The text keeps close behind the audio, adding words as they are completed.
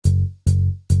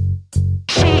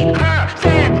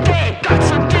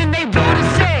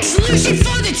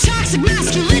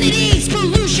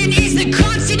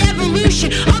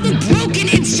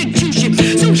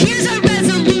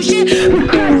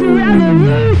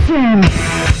Hello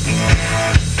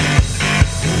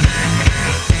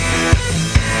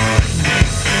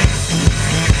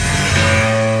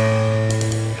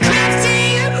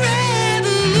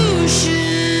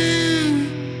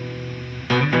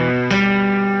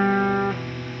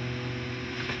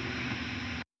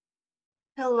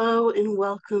and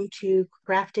welcome to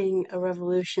Crafting a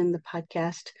Revolution, the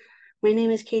podcast. My name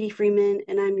is Katie Freeman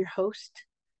and I'm your host.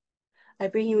 I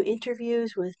bring you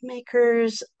interviews with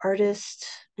makers, artists,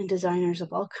 and designers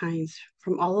of all kinds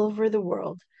from all over the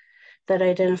world that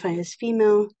identify as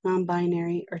female,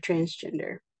 non-binary, or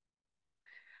transgender.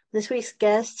 This week's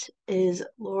guest is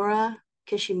Laura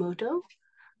Kishimoto,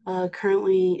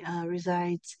 currently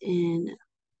resides in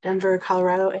Denver,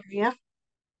 Colorado area.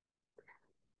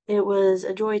 It was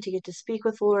a joy to get to speak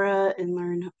with Laura and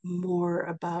learn more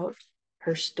about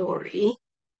her story.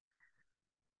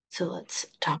 So let's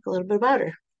talk a little bit about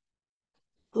her.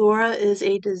 Laura is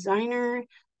a designer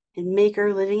and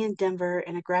maker living in Denver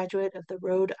and a graduate of the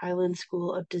Rhode Island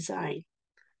School of Design.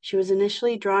 She was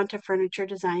initially drawn to furniture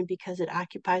design because it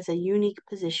occupies a unique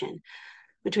position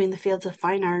between the fields of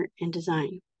fine art and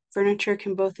design. Furniture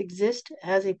can both exist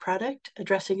as a product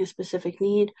addressing a specific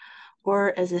need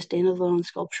or as a standalone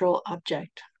sculptural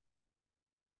object.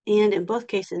 And in both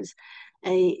cases,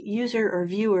 a user or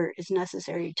viewer is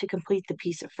necessary to complete the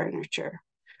piece of furniture,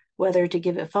 whether to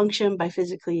give it function by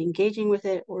physically engaging with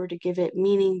it or to give it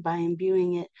meaning by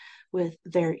imbuing it with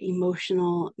their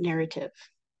emotional narrative.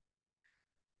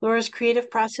 Laura's creative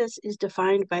process is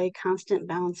defined by a constant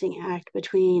balancing act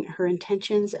between her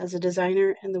intentions as a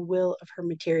designer and the will of her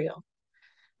material.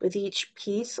 With each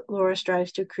piece, Laura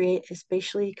strives to create a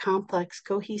spatially complex,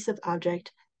 cohesive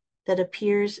object that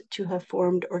appears to have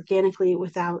formed organically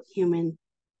without human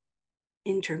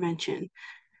intervention.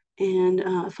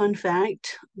 And fun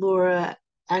fact, Laura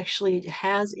actually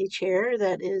has a chair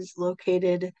that is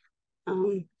located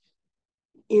in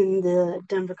the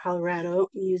Denver, Colorado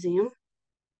Museum.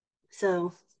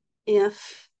 So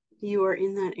if you are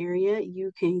in that area,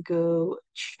 you can go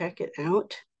check it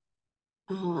out.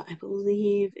 I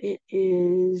believe it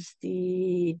is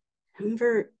the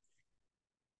Denver,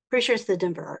 pretty sure it's the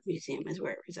Denver Art Museum is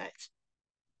where it resides.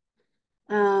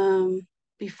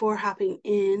 Before hopping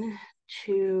in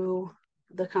to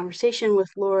the conversation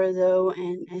with Laura, though,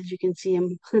 and as you can see,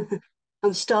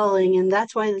 I'm stalling, and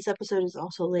that's why this episode is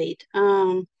also late.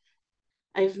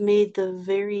 I've made the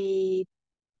very,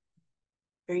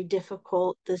 very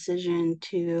difficult decision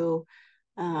to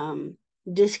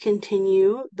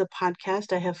discontinue the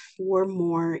podcast. I have 4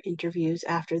 more interviews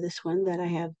after this one that I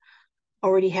have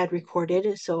already had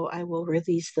recorded, so I will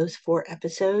release those 4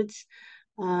 episodes.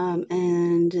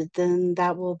 And then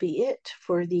that will be it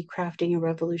for the Crafting a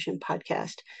Revolution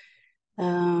podcast.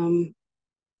 I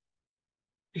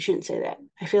shouldn't say that.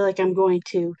 I feel like I'm going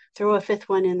to throw a 5th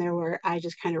one in there where I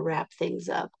just kind of wrap things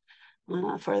up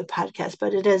for the podcast.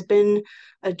 But it has been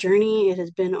a journey. It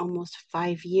has been almost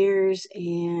 5 years,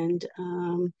 and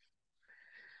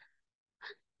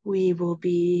we will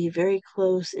be very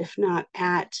close, if not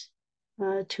at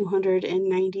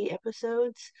 290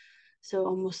 episodes. So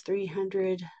almost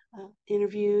 300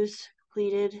 interviews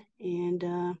completed.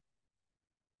 And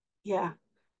yeah,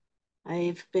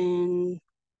 I've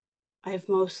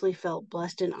mostly felt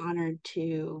blessed and honored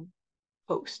to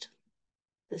host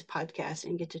this podcast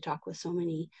and get to talk with so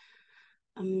many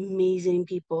amazing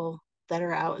people that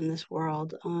are out in this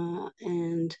world.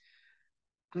 And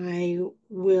I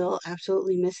will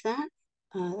absolutely miss that.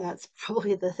 That's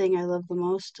probably the thing I love the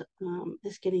most,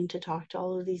 is getting to talk to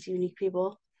all of these unique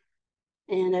people.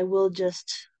 And I will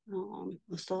just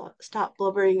stop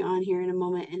blubbering on here in a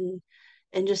moment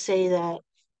and just say that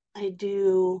I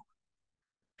do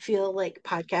feel like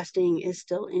podcasting is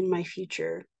still in my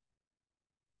future.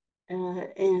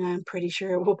 And I'm pretty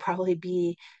sure it will probably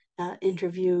be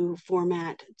interview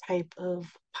format type of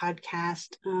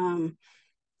podcast.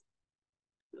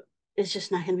 It's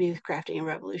just not going to be with Crafting a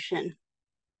Revolution.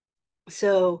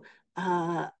 So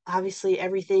obviously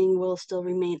everything will still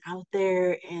remain out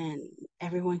there and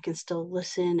everyone can still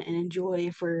listen and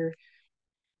enjoy for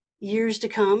years to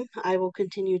come. I will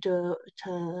continue to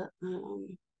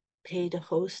pay to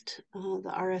host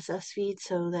the RSS feed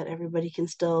so that everybody can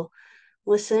still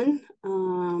listen.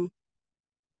 And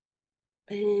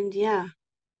yeah,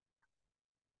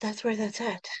 that's where that's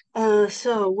at.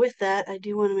 So with that, I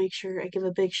do want to make sure I give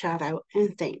a big shout out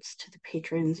and thanks to the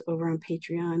patrons over on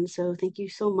Patreon. So thank you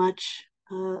so much,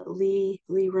 Lee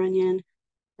Runyon,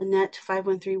 Annette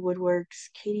 513 Woodworks,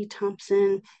 Katie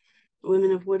Thompson,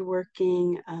 Women of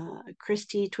Woodworking,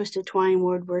 Christy Twisted Twine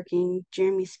Woodworking,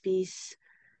 Jeremy Spees,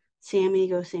 Sammy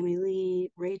Go Sammy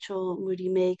Lee, Rachel Moody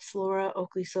Makes, Laura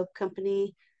Oakley Soap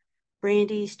Company,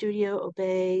 Brandy Studio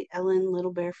Obey, Ellen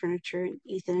Little Bear Furniture, and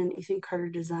Ethan Carter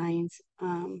Designs.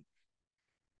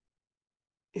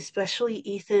 Especially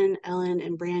Ethan, Ellen,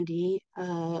 and Brandy.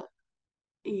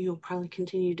 You'll probably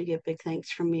continue to get big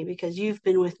thanks from me because you've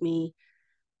been with me.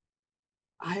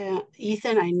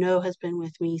 Ethan, I know, has been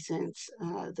with me since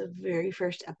the very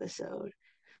first episode.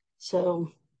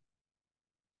 So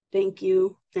thank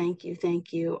you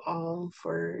all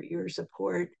for your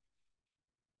support.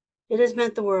 It has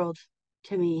meant the world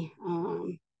to me.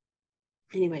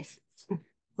 Anyways,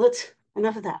 let's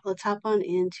enough of that. Let's hop on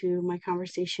into my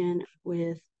conversation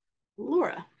with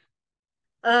Laura.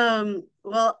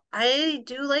 Well, I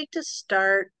do like to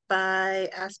start by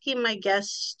asking my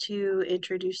guests to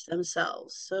introduce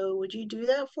themselves. So would you do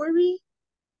that for me?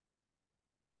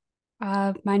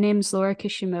 My name's Laura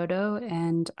Kishimoto,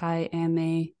 and I am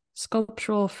a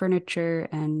sculptural furniture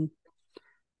and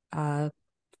uh,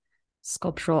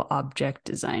 sculptural object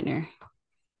designer.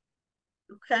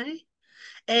 Okay.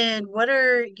 And what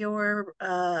are your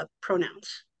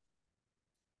pronouns?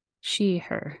 She,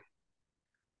 her.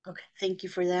 Okay, thank you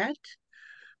for that.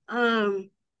 Um,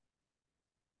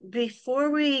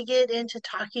 Before we get into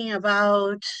talking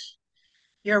about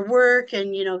your work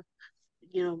and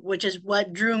which is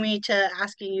what drew me to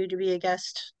asking you to be a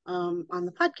guest on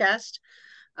the podcast,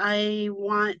 I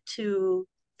want to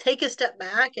take a step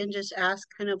back and just ask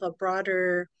kind of a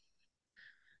broader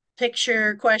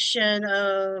picture question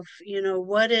of,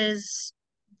 what is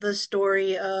the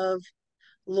story of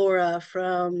Laura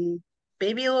from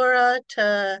baby Laura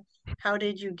to how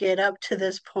did you get up to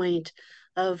this point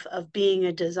of being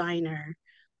a designer?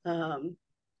 Um,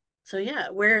 so yeah,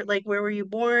 where were you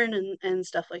born and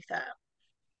stuff like that?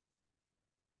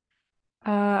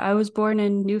 I was born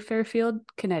in New Fairfield,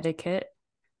 Connecticut,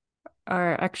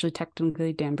 or actually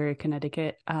technically Danbury,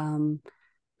 Connecticut.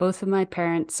 Both of my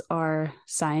parents are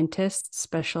scientists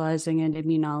specializing in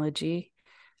immunology.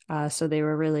 So they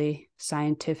were really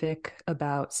scientific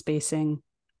about spacing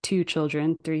two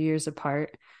children 3 years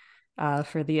apart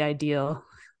for the ideal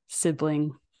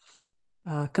sibling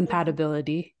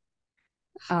compatibility.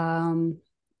 Um,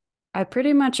 I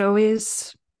pretty much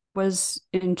always was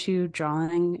into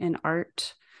drawing and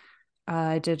art.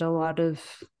 I did a lot of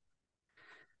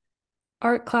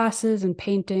art classes and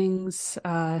paintings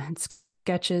and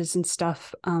sketches and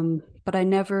stuff, but I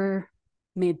never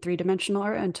made three-dimensional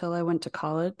art until I went to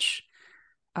college.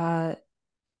 Uh,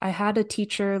 I had a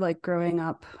teacher like growing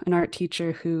up, an art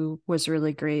teacher who was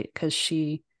really great because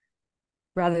she,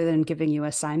 rather than giving you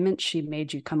assignments, she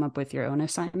made you come up with your own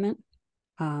assignment.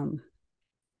 Um,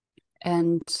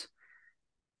 and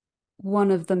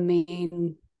one of the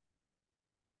main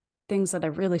things that I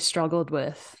really struggled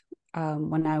with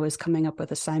when I was coming up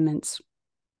with assignments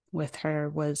with her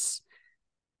was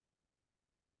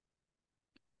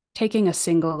taking a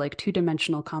single like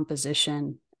two-dimensional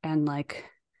composition and like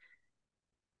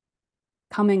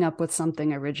coming up with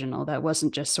something original that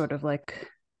wasn't just sort of like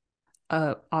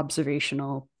a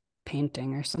observational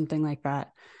painting or something like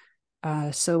that.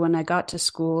 So when I got to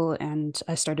school and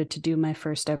I started to do my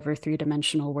first ever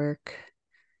three-dimensional work,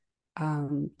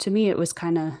 to me it was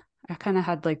I kind of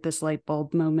had like this light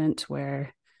bulb moment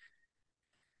where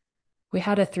we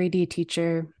had a 3D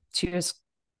teacher. She was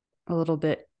a little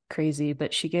bit crazy,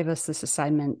 but she gave us this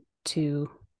assignment to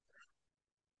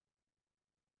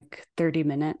like 30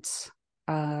 minutes.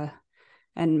 Uh,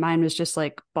 and mine was just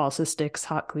like balsa sticks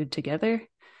hot glued together.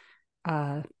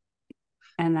 Uh,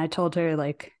 and I told her,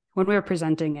 like, when we were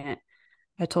presenting it,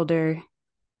 I told her,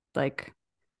 like,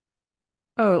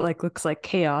 oh, it like looks like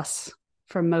chaos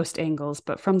from most angles,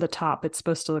 but from the top, it's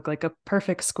supposed to look like a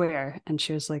perfect square. And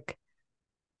she was like,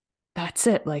 that's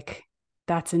it. Like,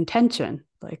 that's intention.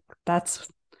 Like, that's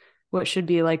what should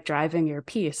be like driving your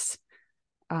piece.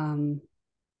 Um,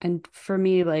 and for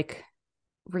me, like,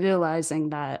 realizing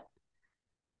that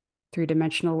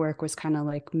three-dimensional work was kind of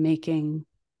like making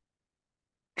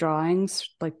drawings,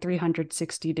 like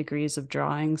 360 degrees of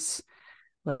drawings,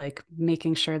 like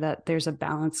making sure that there's a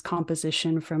balanced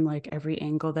composition from like every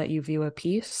angle that you view a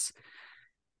piece.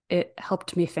 It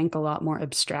helped me think a lot more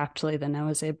abstractly than I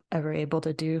was ever able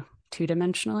to do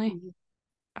two-dimensionally.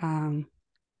 Mhm. Um,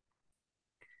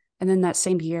 and then that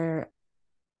same year,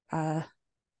 uh,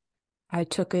 I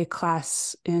took a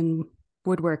class in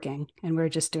woodworking, and we are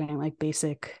just doing like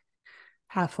basic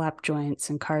half lap joints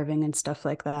and carving and stuff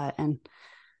like that. And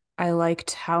I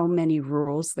liked how many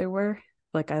rules there were.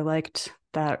 Like, I liked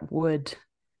that wood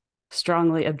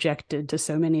strongly objected to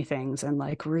so many things and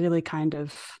like really kind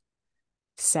of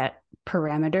set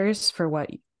parameters for what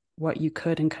you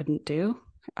could and couldn't do.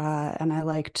 and I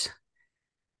liked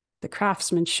the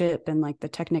craftsmanship and like the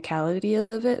technicality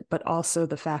of it, but also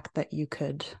the fact that you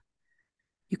could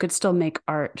still make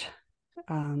art.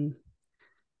 Um,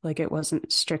 like it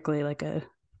wasn't strictly like a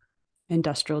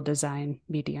industrial design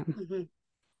medium. Hmm.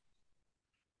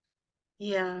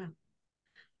 Yeah.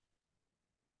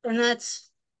 And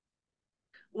that's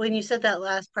when you said that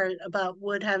last part about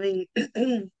wood having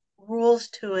rules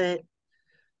to it.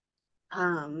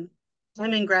 Um,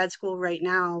 I'm in grad school right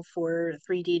now for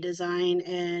 3D design,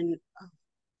 and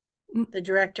the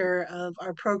director of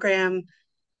our program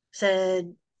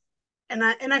said, and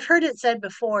I've heard it said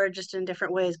before, just in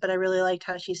different ways, but I really liked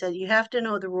how she said you have to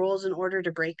know the rules in order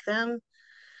to break them,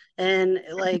 and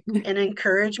like an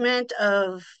encouragement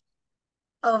of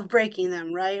breaking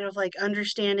them, right? Of like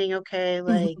understanding, okay,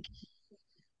 like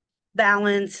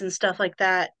balance and stuff like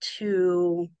that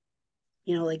to,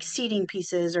 like seating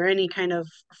pieces or any kind of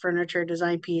furniture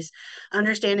design piece,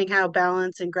 understanding how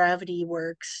balance and gravity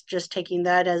works, just taking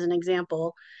that as an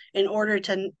example in order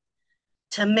to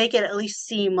make it at least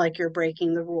seem like you're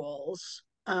breaking the rules.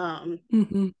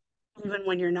 Mm-hmm. Even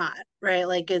when you're not, right?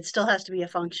 Like it still has to be a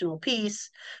functional piece,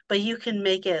 but you can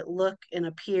make it look and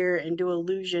appear and do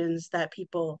illusions that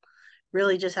people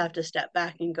really just have to step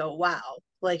back and go, wow,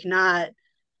 like not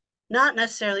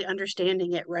necessarily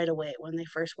understanding it right away when they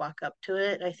first walk up to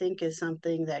it, I think is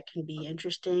something that can be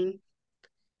interesting.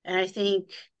 And I think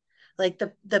like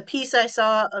the piece I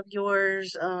saw of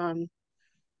yours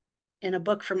in a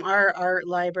book from our art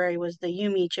library was the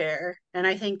Yumi chair. And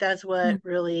I think that's what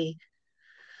really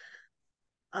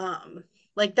um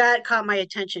like that caught my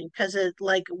attention because it,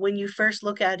 like when you first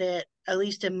look at it, at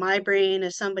least in my brain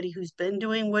as somebody who's been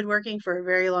doing woodworking for a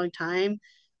very long time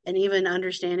and even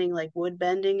understanding like wood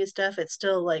bending and stuff, it's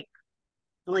still like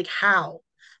I'm like, how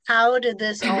did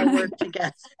this all work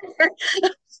together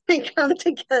and come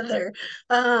together?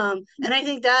 And I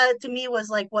think that to me was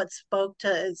like what spoke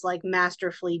to it's like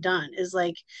masterfully done, is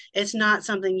like it's not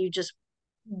something you just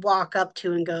walk up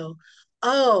to and go,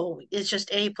 oh, it's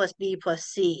just A plus B plus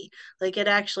C. Like it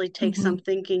actually takes Mm-hmm. some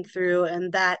thinking through,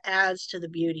 and that adds to the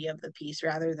beauty of the piece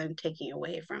rather than taking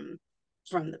away from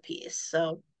the piece.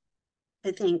 So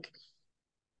I think,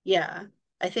 yeah,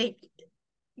 I think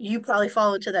you probably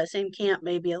fall into that same camp,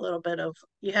 maybe a little bit of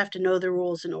you have to know the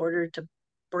rules in order to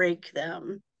break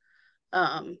them,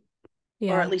 um,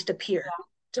 or at Yeah. least appear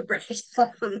to break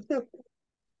them.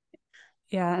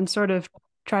 Yeah. And sort of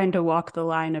trying to walk the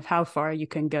line of how far you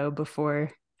can go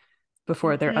before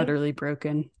they're Hmm. utterly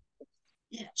broken.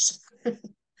 Yes.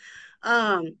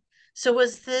 Um, so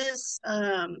was this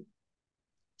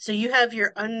so you have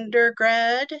your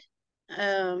undergrad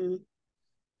um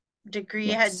degree.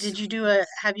 Yes. Did you do a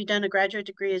have you done a graduate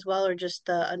degree as well, or just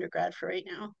the undergrad for right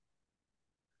now?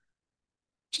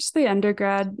 Just the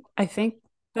undergrad. I think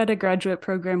that a graduate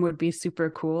program would be super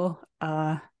cool.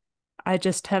 I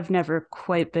just have never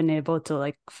quite been able to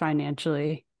like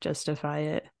financially justify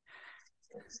it.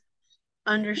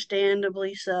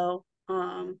 Understandably so.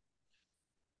 But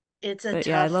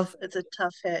yeah, It's a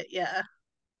tough hit, yeah.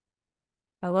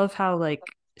 I love how like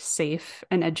safe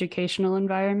an educational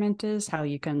environment is, how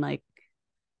you can like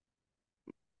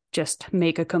just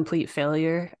make a complete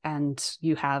failure and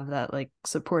you have that like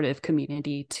supportive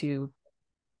community to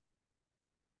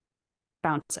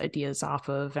bounce ideas off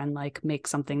of and like make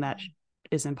something that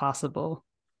is impossible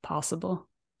possible.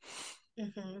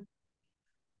 Hmm.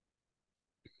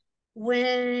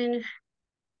 When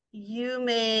you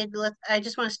made, I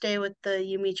just want to stay with the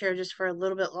Yumi chair just for a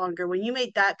little bit longer. When you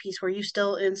made that piece, were you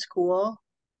still in school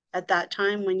at that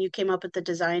time when you came up with the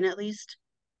design at least?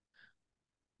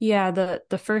 Yeah,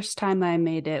 the first time I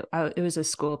made it, it was a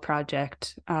school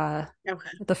project. Okay.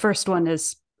 The first one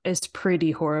is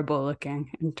pretty horrible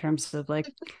looking in terms of like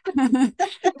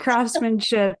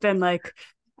craftsmanship and like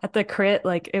at the crit,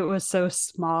 like it was so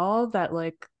small that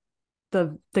like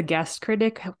the guest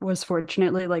critic was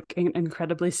fortunately like an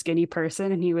incredibly skinny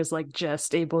person and he was like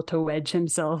just able to wedge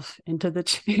himself into the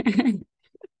chair.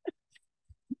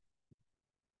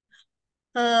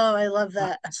 Oh, I love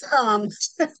that. Um,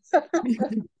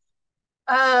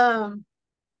 um,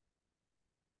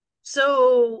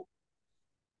 so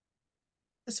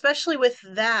especially with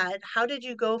that, how did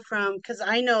you go from, because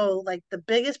I know like the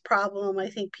biggest problem I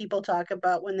think people talk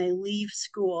about when they leave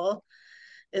school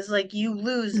is like you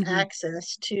lose Mhm.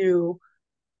 access to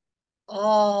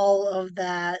all of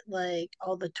that, like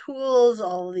all the tools,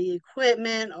 all the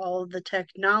equipment, all the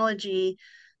technology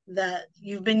that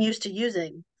you've been used to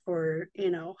using for,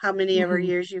 how many ever Mhm.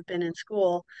 years you've been in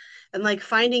school. And like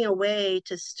finding a way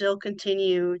to still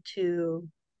continue to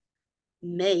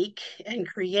make and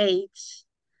create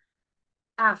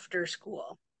after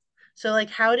school. So like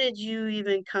how did you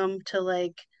even come to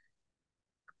like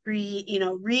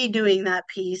redoing that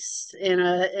piece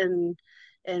and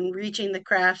reaching the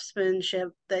craftsmanship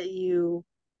that you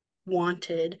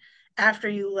wanted after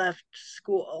you left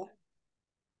school?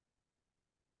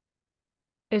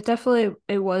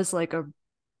 It was like a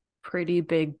pretty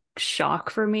big shock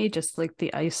for me, just like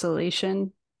the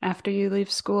isolation after you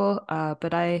leave school.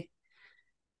 But I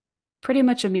pretty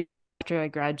much immediately after I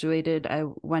graduated, I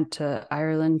went to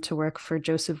Ireland to work for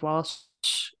Joseph Walsh.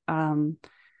 Um,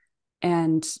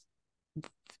 and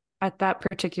at that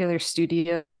particular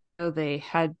studio, they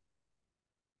had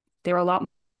they were a lot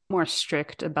more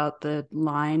strict about the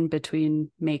line between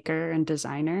maker and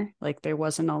designer. Like there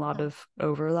wasn't a lot of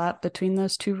overlap between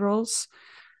those two roles.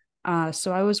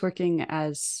 So I was working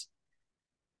as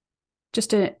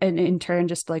just an intern,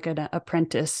 just like an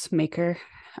apprentice maker,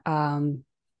 um,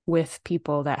 with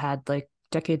people that had like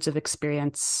decades of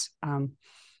experience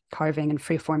carving and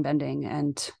freeform bending.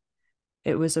 And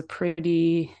it was a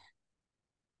pretty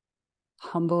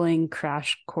humbling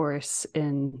crash course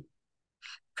in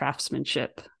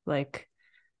craftsmanship. Like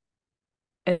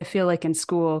I feel like in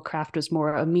school, craft was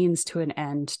more a means to an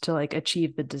end to like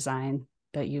achieve the design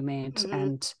that you made.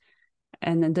 Mm-hmm.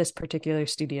 And in this particular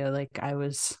studio, like I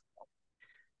was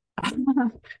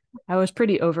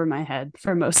pretty over my head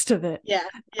for most of it. Yeah,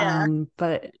 yeah.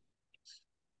 But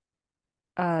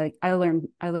I learned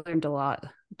a lot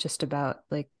just about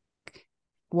like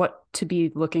what to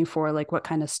be looking for, like what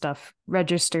kind of stuff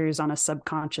registers on a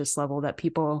subconscious level that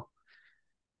people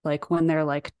like when they're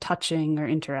like touching or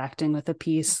interacting with a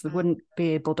piece, they Mm-hmm. wouldn't be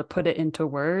able to put it into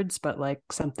words, but like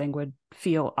something would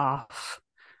feel off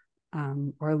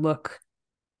or look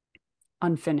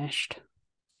unfinished.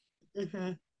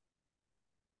 Mm-hmm.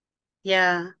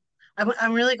 Yeah.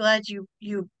 I'm really glad you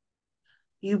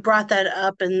brought that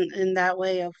up in that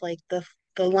way of like the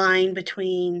line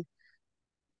between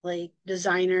like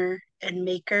designer and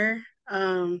maker.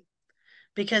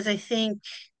 Because I think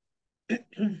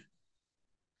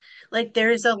like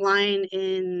there is a line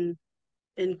in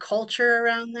culture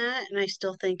around that, and I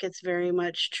still think it's very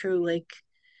much true. Like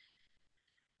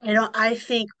I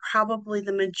think probably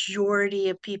the majority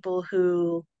of people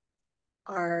who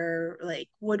are like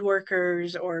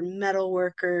woodworkers or metal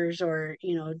workers or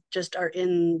just are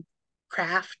in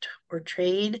craft or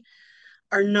trade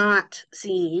are not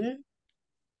seen,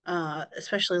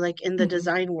 especially like in the Mm-hmm.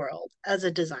 design world, as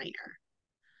a designer,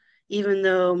 even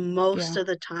though most Yeah. of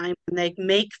the time when they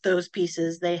make those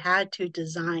pieces they had to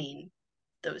design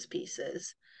those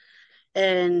pieces.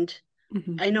 And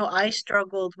Mm-hmm. I know I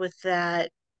struggled with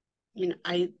that.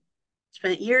 I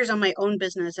spent years on my own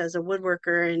business as a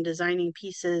woodworker and designing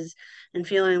pieces and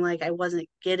feeling like I wasn't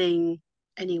getting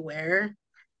anywhere.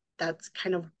 That's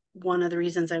kind of one of the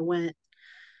reasons I went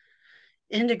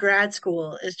into grad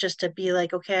school, is just to be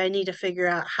like, okay, I need to figure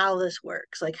out how this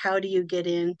works. Like, how do you get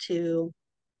into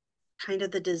kind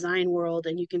of the design world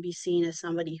and you can be seen as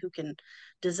somebody who can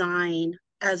design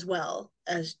as well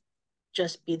as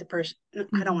just be the person.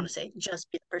 I don't Mm-hmm. want to say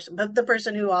just be the person, but the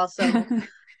person who also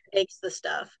makes the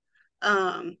stuff.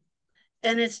 Um,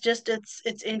 and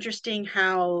it's interesting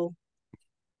how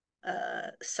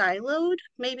siloed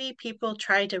maybe people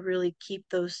try to really keep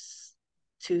those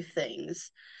two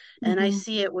things. And I Mm-hmm.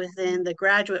 see it within the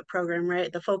graduate program,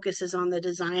 right? The focus is on the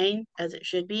design, as it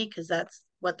should be, because that's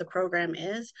what the program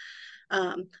is.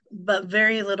 But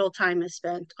very little time is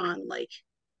spent on like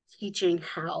teaching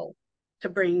how to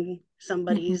bring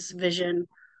Mm-hmm. somebody's vision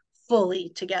fully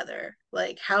together.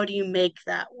 Like, how do you make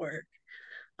that work?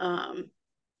 Um,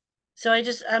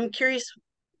 I'm curious.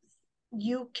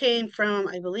 You came from,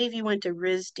 I believe you went to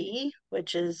RISD,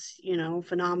 which is,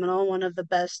 phenomenal, one of the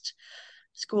best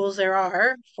schools there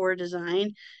are for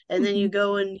design. And then you Mm-hmm.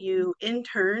 go and you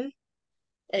intern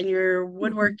and you're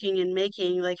Mm-hmm. woodworking and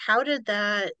making. Like, how did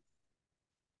that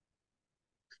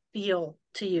feel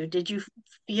to you? Did you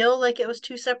feel like it was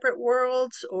two separate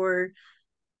worlds or?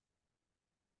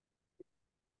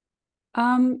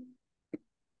 Um,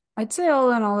 I'd say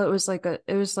all in all, it was like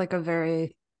a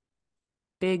very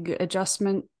big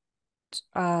adjustment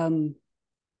um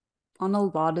on a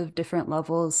lot of different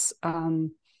levels.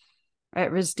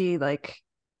 At RISD, like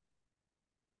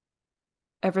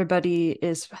everybody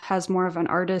is has more of an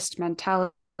artist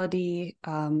mentality.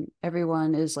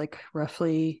 Everyone is like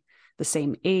roughly the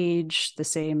same age, the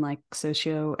same like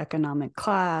socioeconomic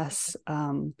class.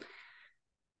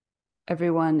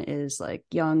 Everyone is like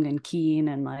young and keen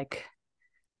and like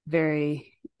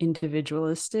very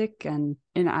individualistic. And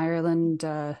in Ireland,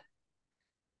 well,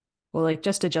 like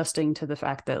just adjusting to the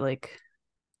fact that like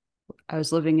I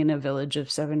was living in a village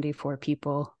of 74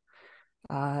 people.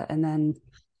 And then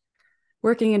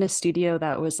working in a studio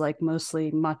that was like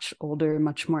mostly much older,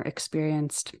 much more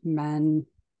experienced men.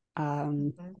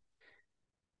 Um, Mhm.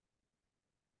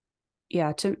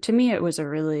 yeah, to me, it was a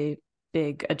really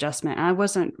big adjustment. I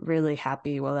wasn't really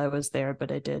happy while I was there,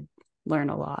 but I did learn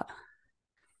a lot.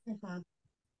 Mhm.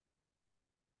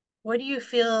 What do you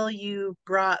feel you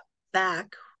brought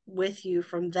back with you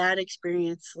from that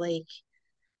experience? Like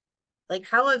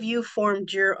how have you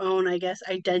formed your own, I guess,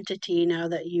 identity now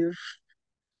that you've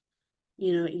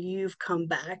come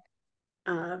back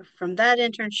from that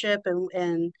internship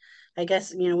and I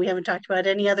guess, we haven't talked about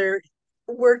any other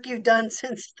work you've done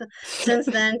since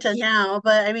then to now,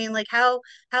 but I mean, like how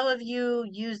have you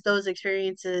used those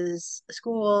experiences,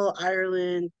 school,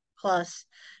 Ireland, plus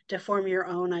to form your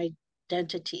own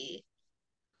identity?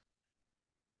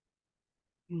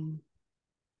 Mm.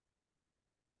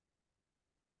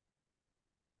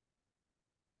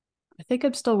 I think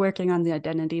I'm still working on the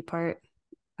identity part.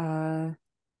 Uh,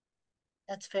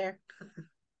 That's fair.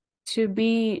 to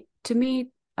me,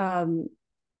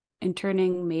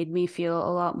 interning made me feel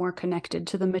a lot more connected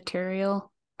to the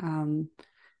material, um,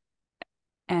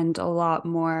 and a lot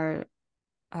more,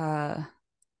 uh,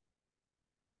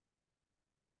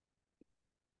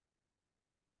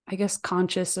 I guess,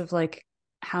 conscious of like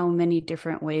how many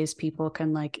different ways people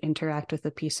can like interact with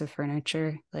a piece of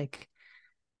furniture. Like,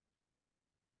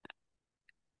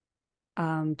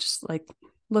 just like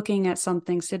looking at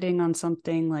something, sitting on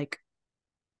something, like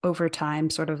over time,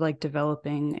 sort of like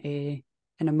developing a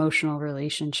an emotional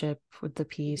relationship with the Mhm.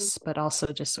 piece, but also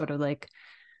just sort of like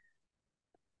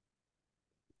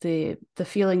the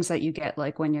feelings that you get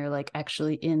like when you're like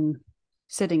actually in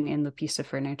sitting in the piece of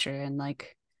furniture and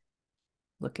like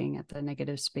looking at the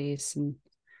negative space. And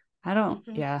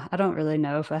Mhm. I don't really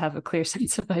know if I have a clear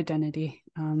sense of identity.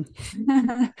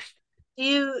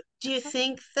 Do you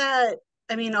think that,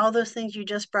 I mean, all those things you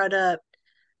just brought up,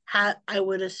 I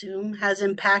would assume has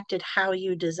impacted how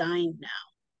you design now?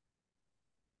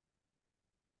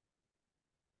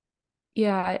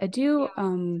 Yeah, I do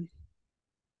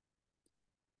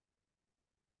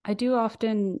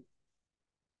often.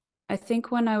 I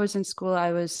think when I was in school,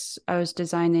 I was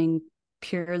designing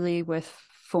purely with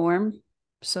form.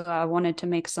 So I wanted to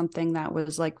make something that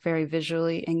was like very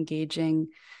visually engaging.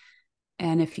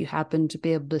 And if you happen to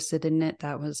be able to sit in it,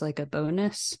 that was like a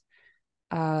bonus.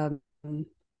 Um,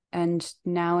 and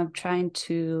now I'm trying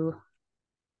to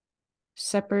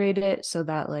separate it so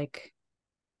that like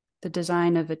the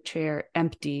design of a chair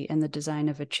empty and the design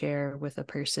of a chair with a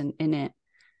person in it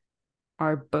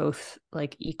are both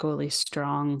like equally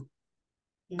strong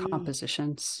Mm,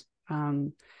 compositions.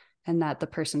 And that the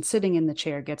person sitting in the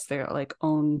chair gets their like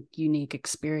own unique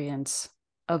experience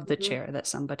of the mhm. chair that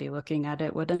somebody looking at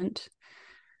it wouldn't.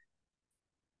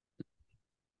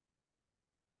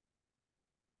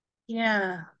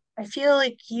 Yeah, I feel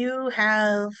like you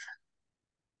have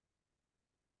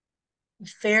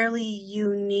fairly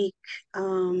unique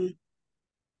um,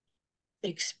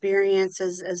 experience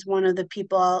as one of the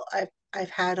people I've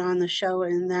had on the show,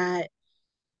 in that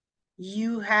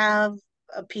you have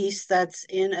a piece that's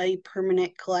in a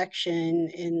permanent collection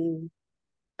in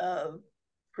a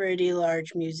pretty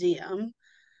large museum.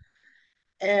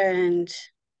 And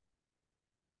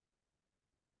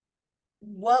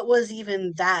what was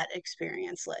even that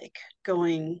experience like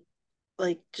going,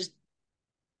 like, just,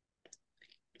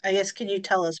 I guess, can you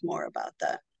tell us more about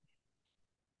that?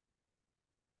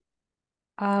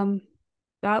 Um,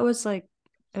 that was like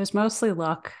it was mostly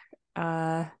luck.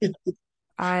 Uh,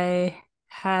 I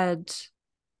had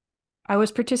I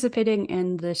was participating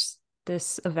in this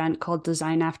event called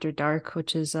Design After Dark,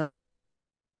 which is a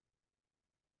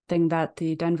thing that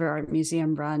the Denver Art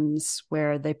Museum runs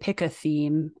where they pick a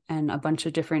theme and a bunch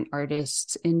of different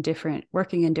artists in different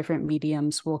working in different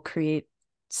mediums will create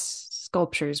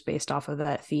sculptures based off of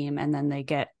that theme, and then they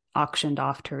get auctioned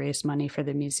off to raise money for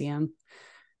the museum.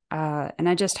 And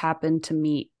I just happened to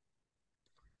meet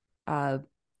uh,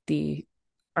 the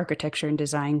architecture and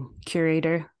design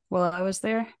curator while I was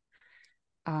there.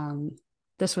 Um,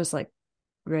 this was like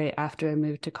right after I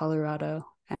moved to Colorado.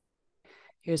 And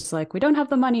he was like, "We don't have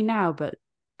the money now, but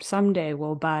someday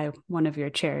we'll buy one of your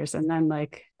chairs." And then,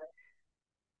 like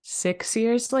 6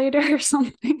 years later or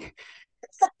something,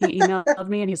 he emailed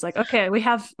me and he's like, "Okay, we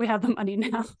have the money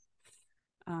now."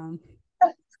 Um,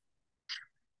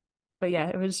 but yeah,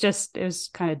 it was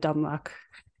kind of dumb luck.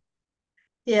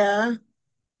 Yeah.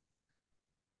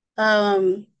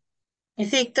 Um, I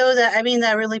think though that, I mean,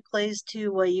 that really plays to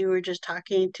what you were just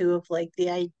talking to, of like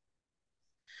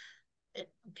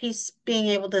a piece being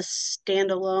able to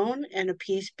stand alone and a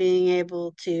piece being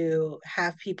able to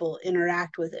have people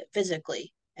interact with it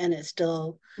physically, and it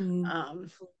still Mm, um,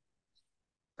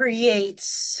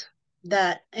 creates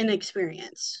that an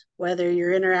experience, whether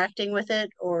you're interacting with it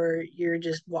or you're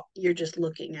just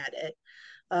looking at it.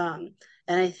 And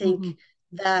I think mm-hmm.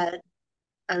 that,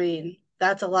 I mean,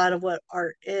 that's a lot of what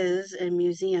art is in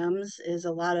museums, is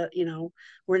a lot of,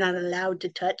 we're not allowed to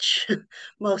touch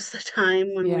most of the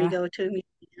time when we Yeah. go to a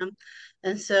museum.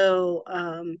 And so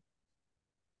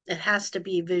it has to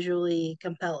be visually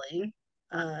compelling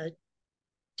uh,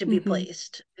 to be Mm-hmm.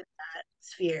 placed in that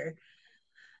sphere.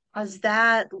 Has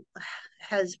that,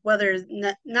 has, whether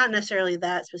not necessarily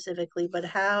that specifically, but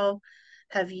how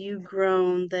have you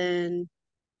grown then?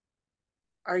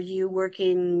 Are you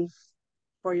working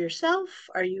for yourself?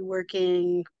 Are you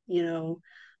working,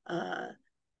 uh,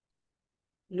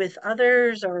 with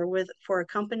others or with for a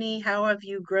company? How have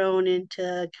you grown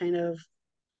into kind of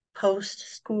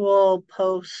post school,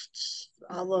 post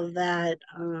all of that,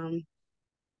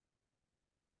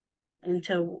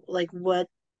 into like what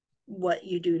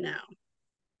you do now?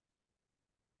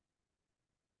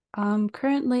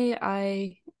 Currently,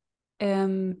 I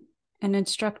am an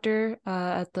instructor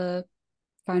at the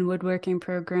fine woodworking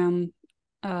program,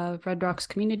 Red Rocks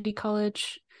Community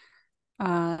College.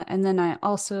 And then I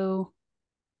also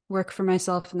work for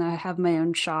myself and I have my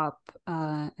own shop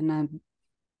and I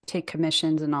take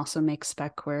commissions and also make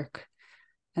spec work.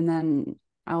 And then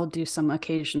I'll do some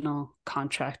occasional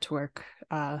contract work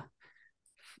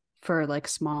for like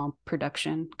small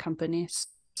production companies.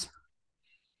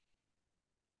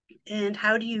 And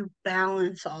how do you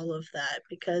balance all of that?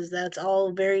 Because that's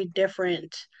all very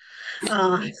different,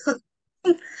 uh,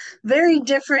 very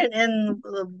different in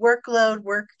the workload,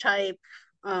 work type.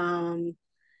 Um,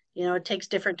 it takes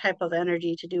different type of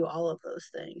energy to do all of those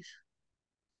things.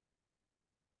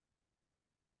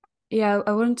 Yeah,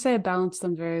 I wouldn't say I balance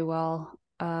them very well.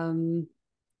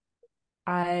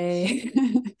 I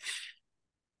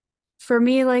for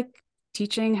me, like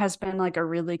teaching has been like a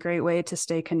really great way to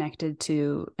stay connected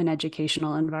to an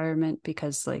educational environment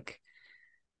because like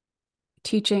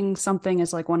teaching something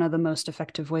is like one of the most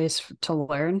effective ways to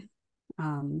learn.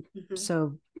 Hmm.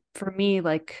 So for me,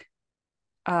 like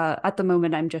at the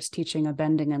moment, I'm just teaching a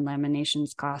bending and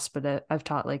laminations class, but I've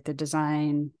taught like the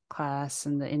design class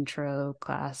and the intro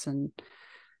class and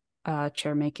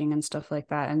chair making and stuff like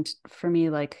that. And for me,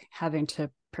 like having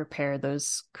to prepare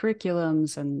those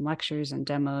curriculums and lectures and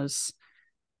demos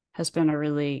has been a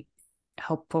really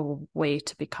helpful way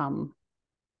to become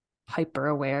hyper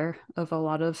aware of a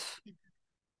lot of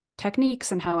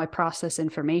techniques and how I process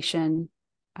information.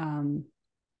 Um,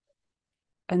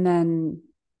 and then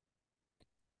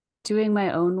doing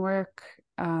my own work,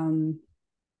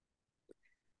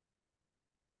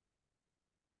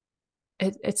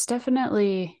 it's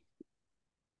definitely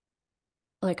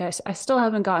like I still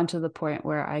haven't gotten to the point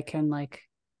where I can like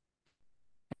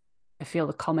I feel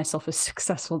to call myself a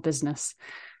successful business.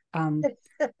 Um,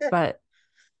 but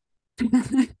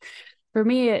for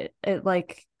me, it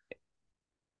like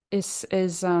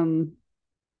is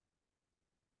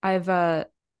I've I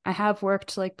have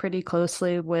worked like pretty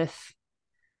closely with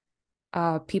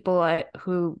people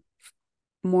who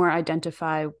more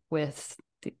identify with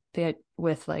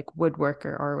with like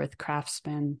woodworker or with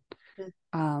craftsmen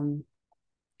um,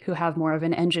 who have more of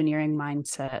an engineering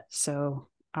mindset. So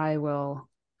I will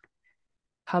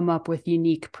come up with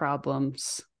unique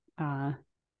problems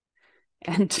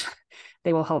and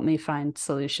they will help me find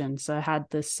solutions. So I had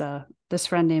this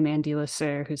friend named Andy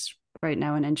Lasser who's right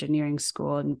now in engineering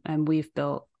school, and we've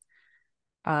built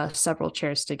several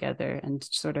chairs together and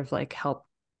sort of like help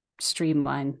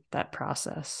streamline that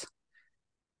process.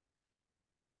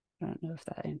 I don't know if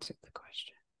that answered the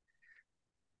question.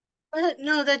 But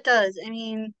no, that does. I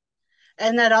mean,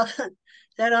 and that also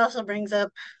that also brings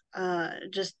up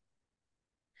just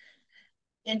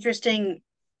interesting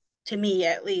to me,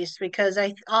 at least, because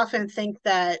I often think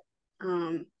that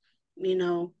um, you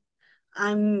know,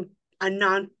 I'm a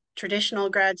non-traditional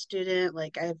grad student.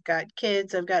 Like, I've got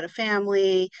kids, I've got a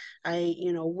family. I,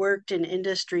 worked in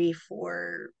industry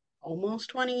for almost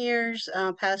 20 years,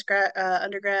 past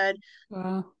undergrad.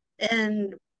 Wow.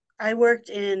 And I worked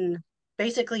in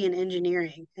basically in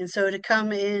engineering. And so to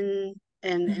come in,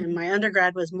 and Mhm. my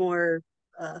undergrad was more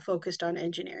focused on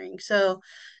engineering. So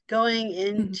going Mhm.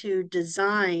 into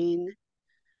design,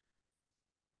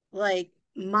 like,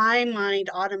 my mind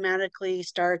automatically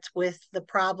starts with the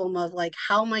problem of, like,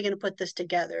 how am I going to put this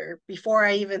together before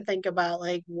I even think about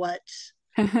like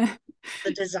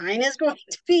the design is going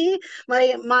to be.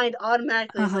 My mind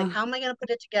automatically is like, Uh-huh. how am I going to put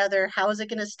it together? How is it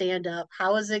going to stand up?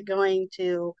 How is it going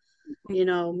to,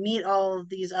 meet all of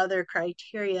these other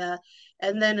criteria?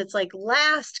 And then it's like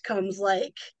last comes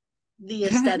like the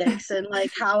aesthetics and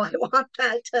like how I want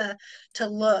that to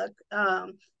look.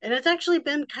 And it's actually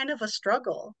been kind of a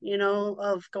struggle,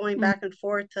 of going back and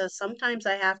forth to sometimes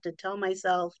I have to tell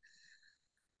myself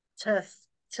to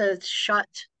to shut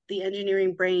the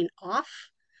engineering brain off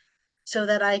so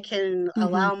that I can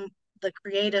Mm-hmm. allow the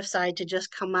creative side to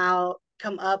just come up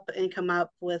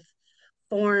with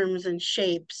forms and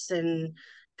shapes and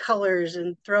colors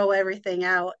and throw everything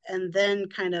out and then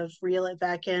kind of reel it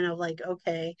back in of like,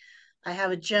 okay, I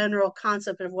have a general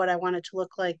concept of what I want it to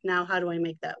look like. Now, how do I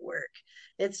make that work?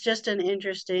 It's just an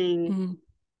interesting Mm-hmm.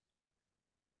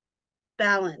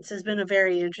 balance, has been a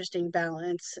very interesting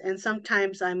balance. And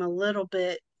sometimes I'm a little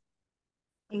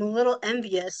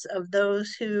envious of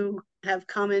those who have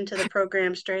come into the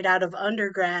program straight out of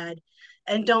undergrad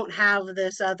and don't have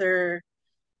this other,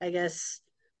 I guess,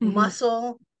 Mm-hmm.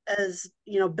 muscle as,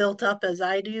 built up as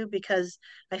I do, because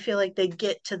I feel like they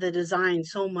get to the design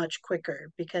so much quicker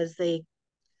because they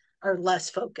are less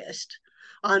focused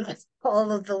on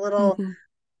all of the little Mm-hmm.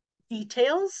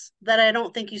 details that I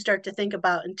don't think you start to think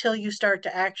about until you start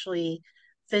to actually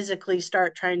physically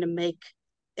start trying to make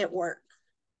it work.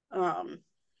 Um,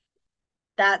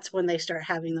 that's when they start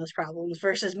having those problems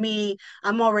versus me.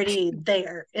 I'm already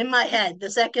there in my head the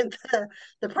second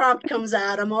the prompt comes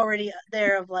out. I'm already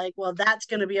there of like, well, that's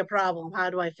going to be a problem. How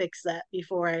do I fix that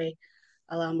before I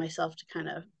allow myself to kind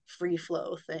of free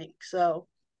flow think? So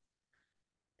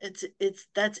it's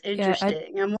that's Yeah,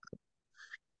 interesting.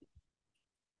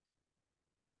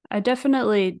 I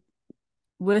definitely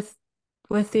with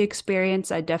with the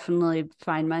experience, I definitely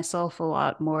find myself a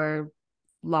lot more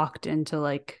locked into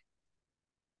like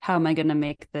how am I going to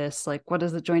make this? Like what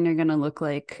is the joiner going to look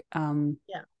like?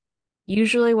 Yeah.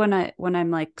 Usually when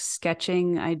I'm like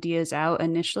sketching ideas out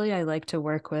initially, I like to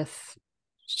work with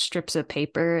strips of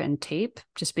paper and tape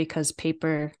just because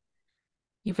paper,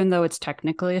 even though it's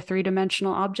technically a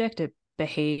three-dimensional object, it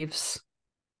behaves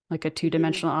like a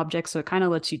Mm-hmm. two-dimensional object, so it kind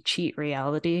of lets you cheat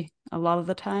reality a lot of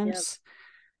the Yep. times.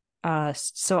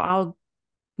 So I'll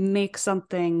make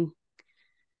something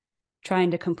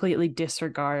trying to completely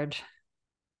disregard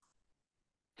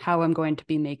how I'm going to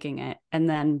be making it and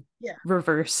then Yeah.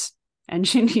 reverse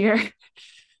engineer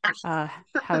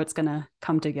how it's going to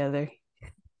come together.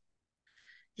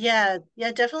 Yeah.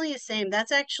 Yeah. Definitely the same.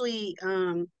 That's actually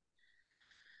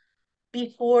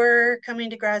before coming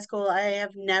to grad school, I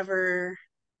have never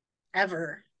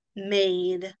ever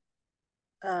made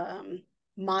um,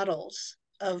 models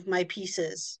of my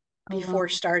pieces Oh, before wow.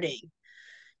 starting.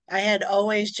 I had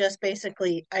always just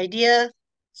basically idea,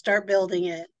 start building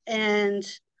it. And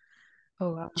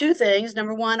Oh, wow. two things.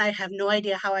 Number one, I have no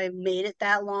idea how I made it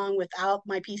that long without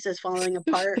my pieces falling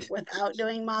apart, without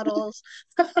doing models.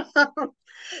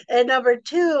 And number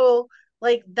two,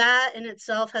 like that in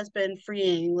itself has been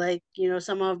freeing. Like,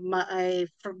 some of my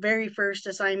very first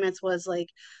assignments was like,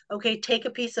 okay, take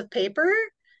a piece of paper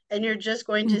and you're just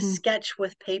going to Mm-hmm. sketch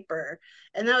with paper.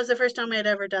 And that was the first time I had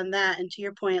ever done that. And to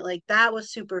your point, like that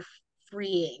was super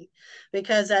freeing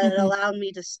because it Mm-hmm. allowed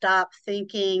me to stop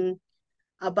thinking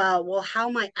about, well, how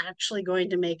am I actually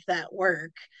going to make that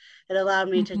work? It allowed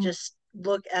me to Mm-hmm. just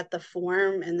look at the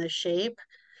form and the shape.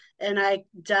 And I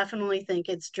definitely think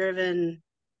it's driven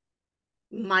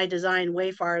my design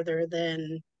way farther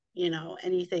than,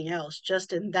 anything else,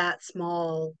 just in that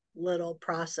small little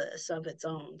process of its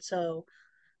own. So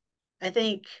I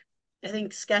think I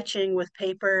think sketching with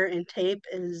paper and tape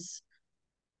is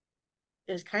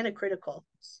kind of critical.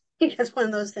 It's one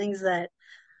of those things that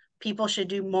people should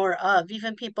do more of,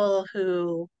 even people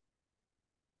who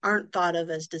aren't thought of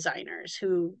as designers,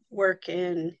 who work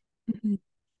in Mm-hmm.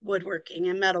 woodworking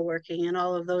and metalworking and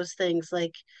all of those things.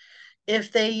 Like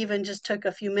if they even just took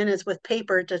a few minutes with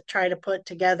paper to try to put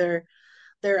together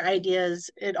their ideas,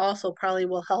 it also probably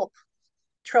will help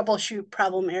troubleshoot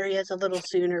problem areas a little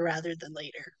sooner rather than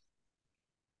later.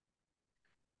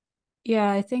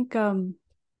 Yeah, I think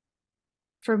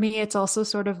for me it's also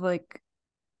sort of like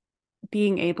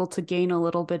being able to gain a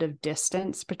little bit of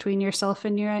distance between yourself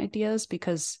and your ideas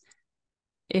because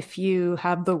if you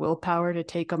have the willpower to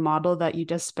take a model that you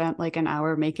just spent like an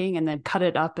hour making and then cut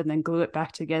it up and then glue it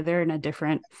back together in a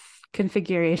different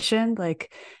configuration,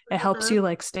 like it helps Uh-huh. you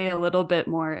like stay a little bit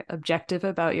more objective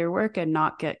about your work and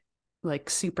not get like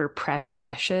super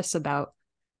precious about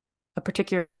a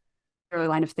particular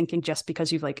line of thinking just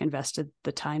because you've like invested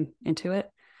the time into it.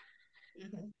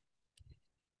 Mm-hmm.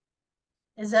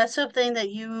 Is that something that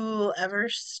you ever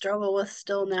struggle with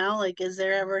still now? Like, is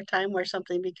there ever a time where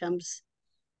something becomes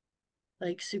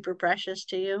like super precious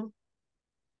to you?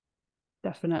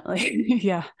 Definitely.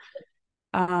 Yeah.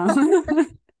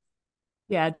 Um,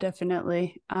 yeah,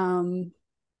 definitely.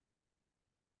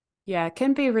 Yeah, it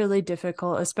can be really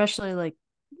difficult, especially like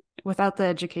without the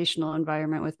educational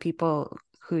environment with people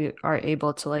who are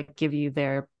able to like give you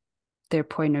their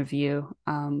point of view.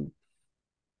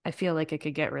 I feel like it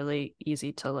could get really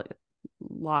easy to like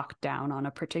lock down on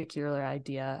a particular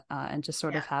idea and just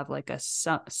sort Yeah. of have like a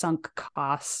sunk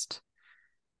cost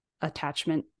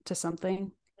attachment to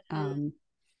something. Mhm. Um,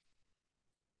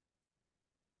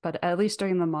 but at least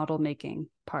during the model making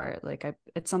part, like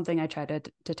it's something I try to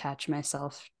detach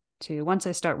myself to. Once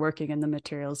I start working in the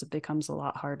materials, it becomes a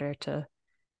lot harder to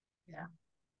Yeah.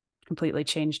 completely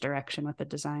change direction with the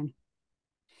design.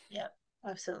 Yeah.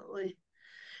 Absolutely.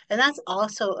 And that's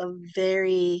also a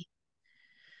very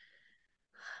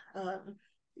uh,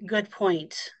 good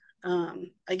point.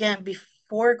 Again,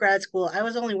 before grad school, I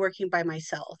was only working by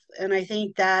myself. And I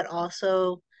think that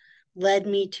also led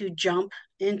me to jump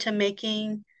into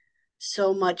making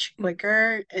so much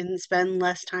quicker and spend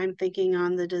less time thinking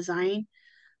on the design.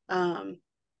 Um,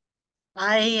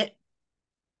 I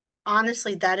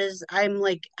honestly, that is, I'm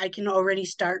like, I can already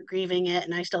start grieving it,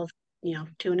 and I still have,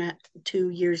 2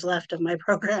 years left of my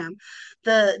program.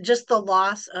 Just the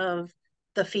loss of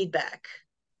the feedback,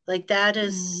 like that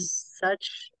Mm-hmm. is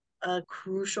such a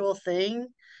crucial thing.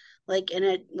 Like, and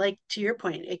it, like to your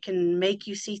point, it can make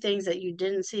you see things that you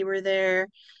didn't see were there.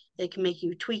 It can make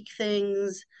you tweak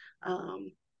things.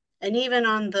 Um, and even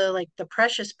on the like the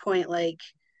precious point, like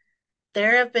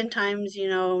there have been times,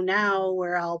 now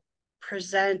where I'll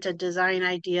present a design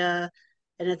idea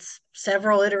and it's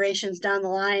several iterations down the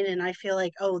line and I feel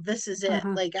like, oh, this is it.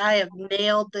 Uh-huh. Like I have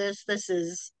nailed this. This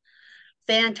is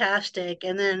fantastic.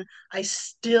 And then I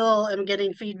still am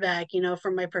getting feedback,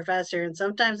 from my professor. And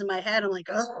sometimes in my head, I'm like,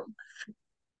 oh,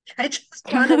 I just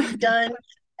want to be done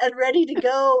and ready to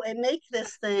go and make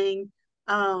this thing.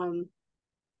 Um,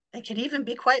 I could even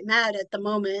be quite mad at the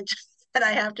moment that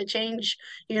I have to change,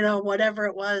 whatever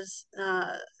it was,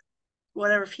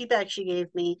 whatever feedback she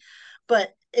gave me.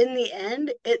 But in the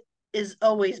end, it is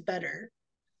always better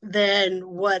than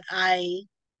what I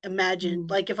imagined. Mm-hmm.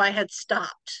 Like if I had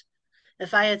stopped,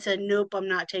 if I had said, nope, I'm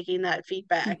not taking that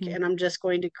feedback Mm-hmm. and I'm just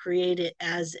going to create it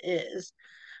as is,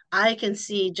 I can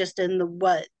see just in the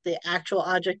what the actual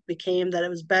object became that it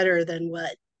was better than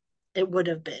what it would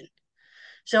have been.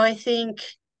 So I think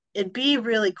it'd be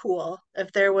really cool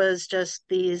if there was just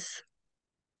these,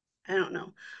 I don't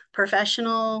know,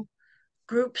 professional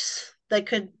groups that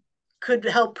could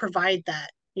help provide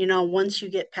that. Once you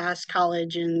get past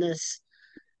college in this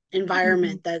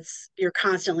Mm-hmm. environment that's you're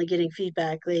constantly getting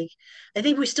feedback, like I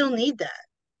think we still need that.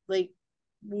 Like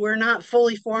we're not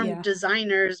fully formed Yeah.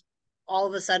 designers all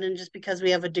of a sudden just because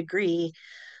we have a degree.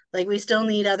 Like we still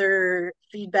need other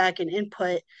feedback and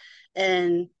input.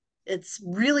 And it's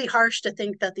really harsh to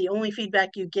think that the only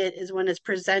feedback you get is when it's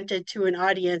presented to an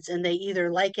audience and they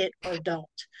either like it or don't.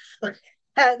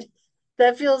 that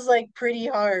that feels like pretty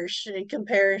harsh in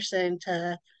comparison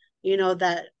to,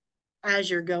 that as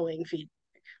you're going feedback.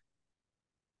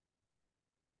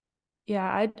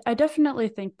 Yeah, I definitely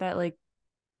think that like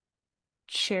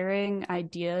sharing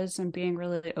ideas and being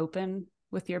really open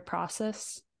with your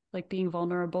process, like being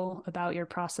vulnerable about your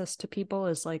process to people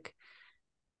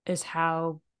is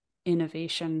how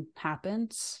innovation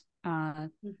happens.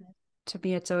 Mhm. To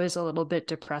me, it's always a little bit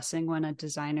depressing when a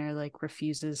designer like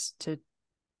refuses to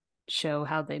show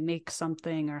how they make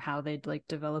something or how they'd like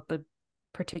develop a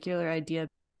particular idea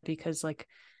because like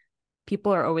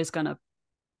people are always going to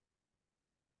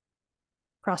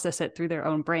process it through their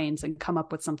own brains and come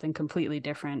up with something completely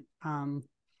different.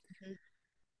 Mhm.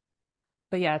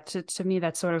 But yeah, to me,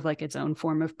 that's sort of like its own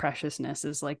form of preciousness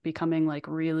is like becoming like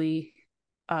really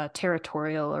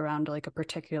territorial around like a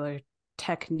particular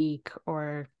technique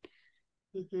or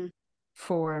Mhm.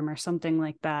 form or something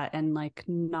like that, and like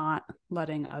not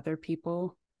letting other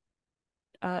people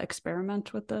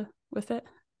experiment with it.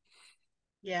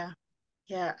 Yeah.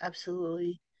 Yeah,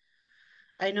 absolutely.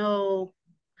 I know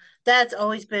that's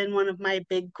always been one of my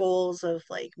big goals of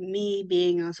like me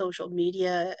being on social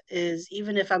media is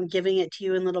even if I'm giving it to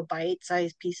you in little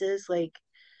bite-sized pieces, like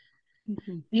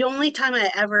Mm-hmm. the only time I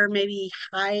ever maybe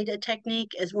hide a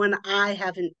technique is when I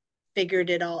haven't figured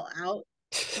it all out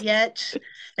yet.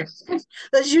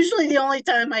 That's usually the only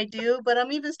time I do, but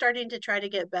I'm even starting to try to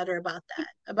get better about that,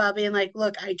 about being like,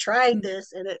 look, I tried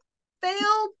this and it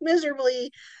failed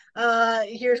miserably.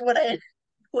 Here's what I ended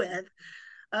with.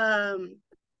 Um,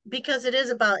 because it is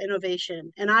about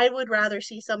innovation. And I would rather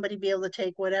see somebody be able to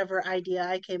take whatever idea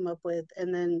I came up with,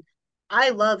 and then I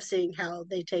love seeing how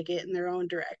they take it in their own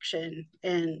direction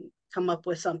and come up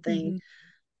with something,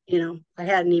 Mm-hmm. I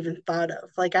hadn't even thought of.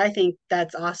 Like, I think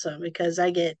that's awesome because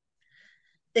I get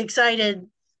excited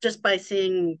just by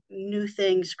seeing new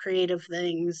things, creative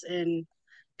things, and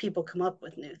people come up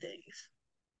with new things.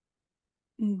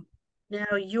 Mm.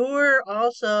 Now, you're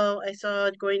also, I saw,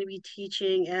 going to be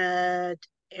teaching at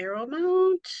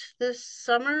Arrowmount this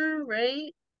summer,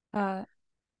 right? Uh,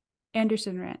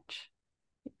 Anderson Ranch.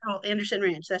 Oh, Anderson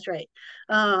Ranch, that's right.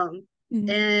 Um, Mm.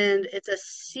 and it's a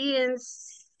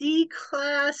CNC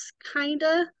class,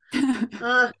 kinda.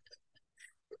 Uh,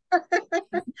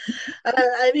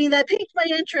 I mean, that piqued my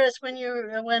interest when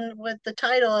with the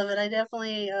title of it. I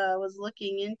definitely was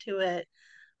looking into it.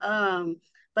 Um,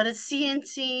 but it's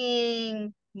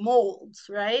CNCing molds,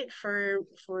 right?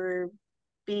 For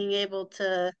being able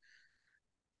to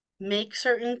make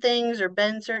certain things or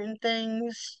bend certain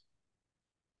things.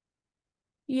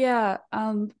 Yeah,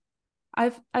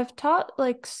 I've taught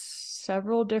like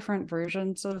several different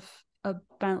versions of a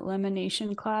bent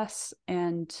lamination class,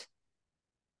 and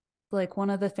like one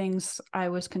of the things I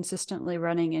was consistently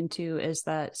running into is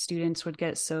that students would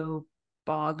get so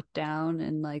bogged down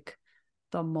in like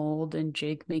the mold and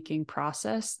jig making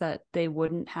process that they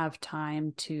wouldn't have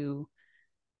time to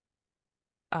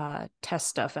test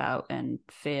stuff out and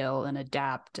fail and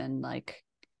adapt and like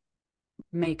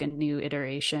make a new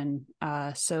iteration.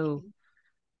 So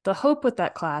the hope with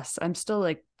that class, I'm still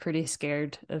like pretty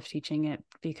scared of teaching it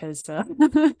because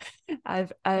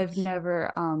I've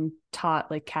never taught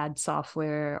like CAD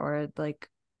software or like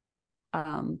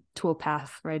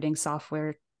toolpath writing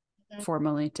software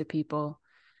formally to people.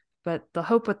 But the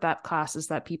hope with that class is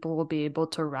that people will be able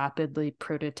to rapidly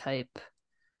prototype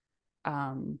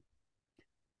um,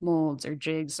 molds or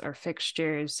jigs or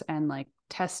fixtures and like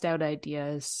test out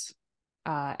ideas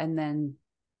and then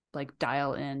like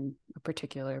dial in a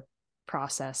particular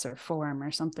process or form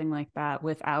or something like that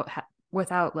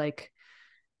without like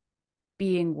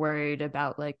being worried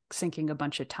about like sinking a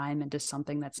bunch of time into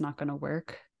something that's not going to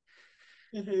work.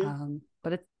 Mm-hmm.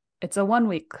 But it's a 1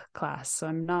 week class, so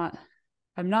I'm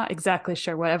not exactly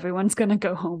sure what everyone's going to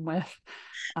go home with.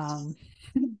 um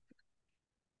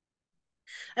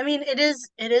I mean, it is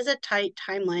a tight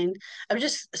timeline.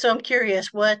 I'm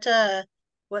curious, what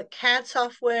CAD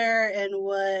software and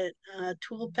what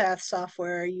toolpath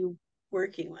software are you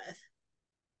working with?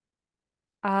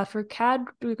 For CAD,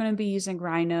 we're going to be using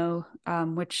Rhino,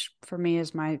 which for me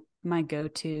is my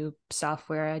go-to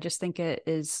software. I just think it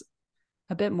is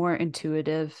a bit more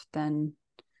intuitive than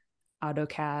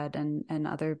AutoCAD and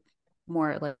other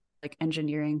more like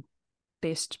engineering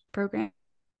based programs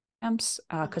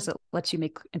because Uh-huh. it lets you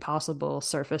make impossible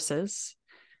surfaces.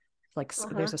 Like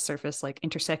Uh-huh. there's a surface like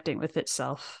intersecting with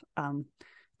itself, and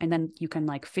then you can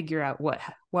like figure out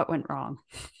what went wrong.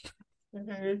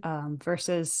 Mm-hmm.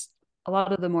 Versus a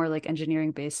lot of the more like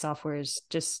engineering based softwares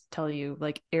just tell you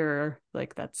like error,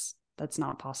 like that's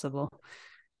not possible.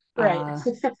 Right.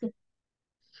 Uh,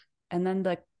 and then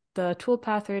the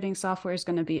toolpath rating software is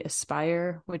going to be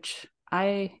Aspire, which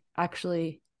I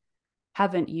actually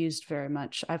haven't used very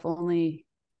much. I've only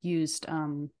used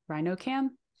RhinoCam.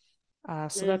 So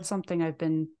Mm-hmm. that's something I've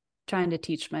been trying to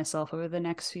teach myself over the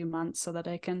next few months so that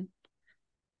I can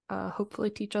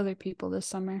hopefully teach other people this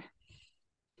summer.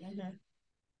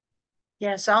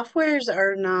 Yeah, softwares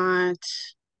are not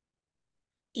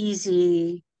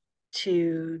easy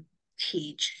to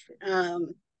teach.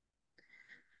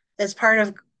 As part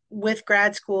of with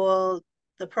grad school,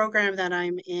 the program that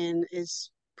I'm in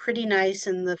is pretty nice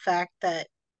in the fact that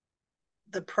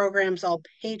the program's all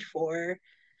paid for.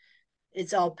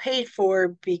 It's all paid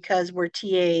for because we're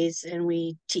TAs and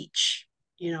we teach,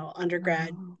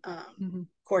 undergrad Oh. Mm-hmm.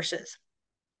 courses.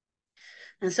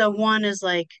 And so one is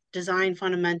like design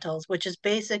fundamentals, which is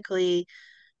basically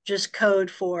just code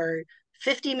for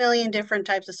 50 million different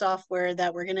types of software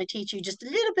that we're going to teach you just a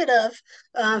little bit of,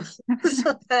 um,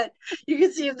 so that you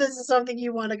can see if this is something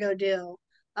you want to go do.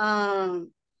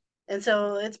 Um, and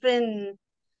so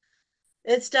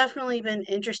it's definitely been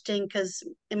interesting because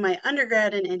in my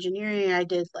undergrad in engineering, I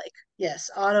did like, yes,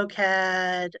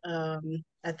 AutoCAD.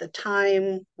 At the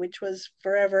time, which was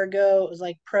forever ago, it was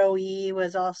like Pro E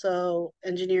was also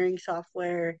engineering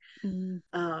software. Mm-hmm.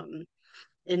 Um,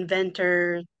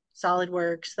 Inventor,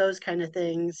 SolidWorks, those kind of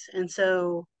things. And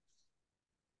so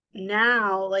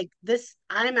now, like this,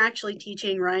 I'm actually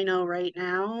teaching Rhino right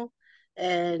now,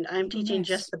 and I'm Oh, teaching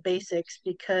just nice. the basics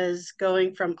because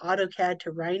going from AutoCAD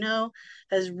to Rhino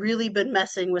has really been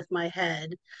messing with my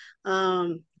head.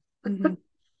 Um, Mm-hmm.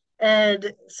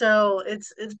 And so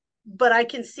it's but I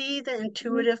can see the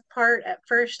intuitive part. At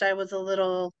first I was a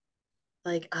little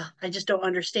like, I just don't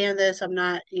understand this. I'm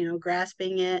not,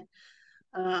 grasping it.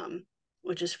 Um,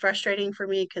 which is frustrating for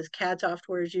me because CAD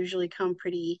softwares usually come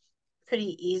pretty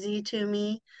easy to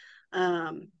me.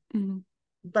 Um, Mhm.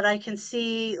 but I can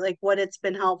see like what it's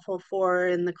been helpful for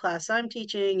in the class I'm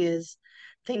teaching is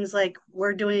things like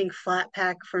we're doing flat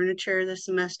pack furniture this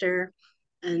semester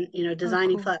and Oh,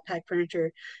 designing cool. flat pack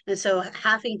furniture. And so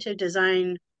having to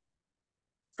design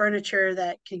furniture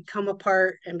that can come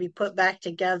apart and be put back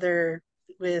together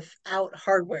without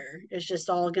hardware. It's just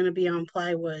all going to be on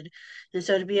plywood. And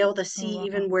so to be able to Oh, see wow.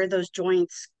 even where those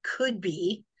joints could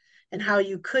be and how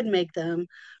you could make them,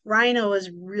 Rhino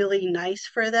is really nice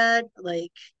for that.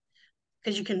 Like,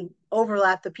 because you can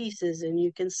overlap the pieces and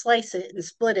you can slice it and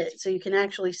split it. So you can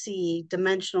actually see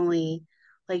dimensionally,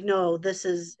 like, no, this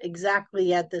is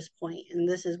exactly at this point, and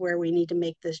this is where we need to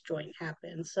make this joint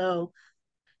happen. So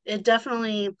it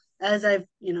definitely, as I've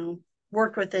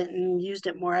worked with it and used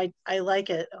it more, I like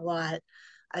it a lot.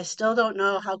 I still don't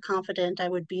know how confident I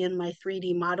would be in my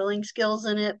 3D modeling skills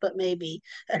in it, but maybe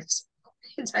as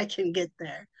I can get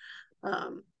there.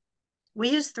 um, we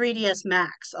use 3ds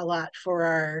max a lot for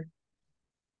our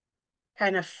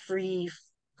kind of free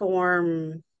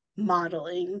form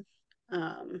modeling,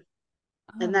 um,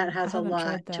 and that Oh, I has a haven't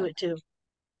lot tried to that. it too.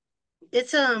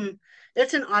 It's an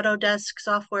Autodesk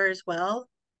software as well.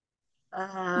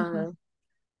 Uh-huh. uh,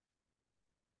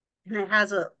 and it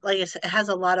has a like I said, it has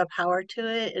a lot of power to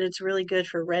it, and it's really good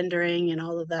for rendering and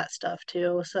all of that stuff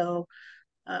too. So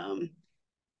um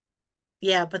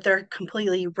yeah, but they're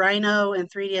completely, Rhino and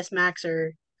 3ds max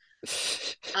are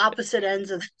opposite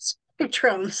ends of the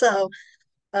spectrum. So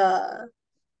uh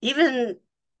even,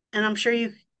 and I'm sure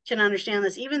you can understand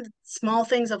this, even small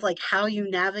things of like how you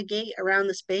navigate around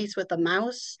the space with a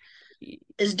mouse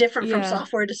is different from Yeah.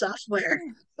 software to software.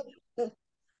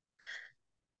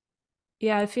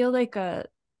 Yeah, I feel like the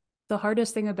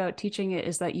hardest thing about teaching it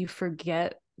is that you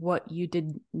forget what you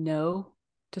didn't know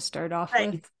to start off Right.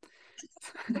 with.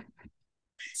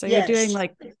 So you're doing Yes.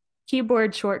 like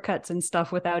keyboard shortcuts and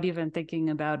stuff without even thinking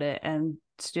about it. And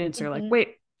students are like, Hmm.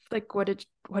 wait, like what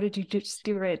did you just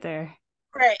do right there?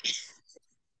 Right.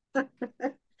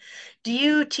 Do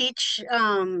you teach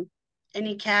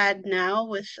any CAD now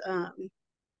with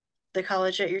the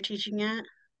college that you're teaching at?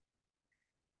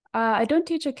 I don't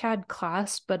teach a CAD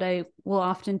class, but I will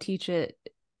often teach it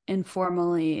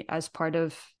informally as part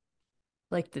of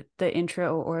like the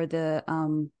intro or the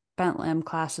bent limb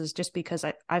classes, just because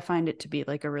I find it to be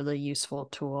like a really useful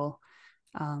tool.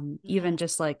 Yeah. Even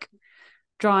just like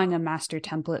drawing a master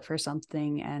template for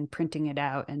something and printing it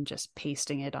out and just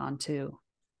pasting it onto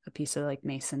a piece of like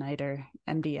masonite or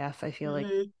MDF, I feel like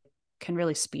Hmm. can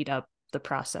really speed up the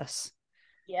process.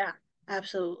 Yeah,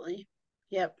 absolutely.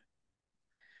 Yep.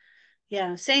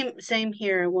 Yeah, same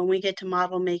here. When we get to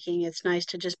model making, it's nice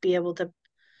to just be able to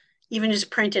even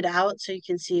just print it out so you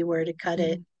can see where to cut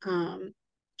it. Mm-hmm.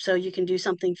 So you can do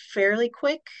something fairly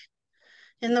quick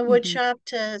in the wood Mm-hmm. shop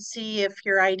to see if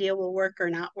your idea will work or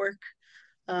not work,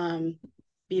 um,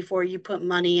 before you put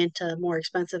money into more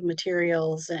expensive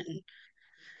materials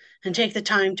and take the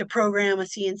time to program a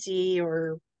CNC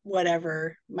or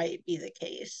whatever might be the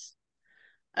case.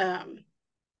 Um,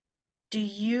 do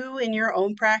you, in your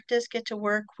own practice, get to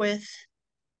work with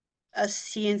a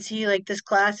CNC like this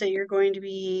class that you're going to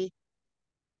be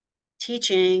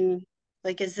teaching?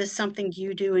 Like, is this something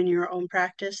you do in your own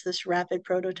practice, this rapid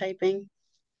prototyping?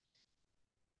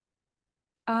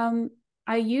 Um,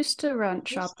 I used to rent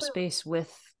Used shop to. space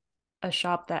with a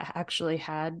shop that actually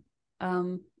had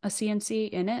a CNC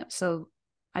in it, so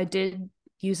I did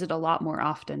use it a lot more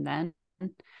often then.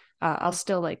 I'll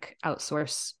still like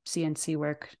outsource CNC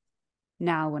work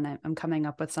now when I'm coming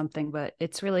up with something, but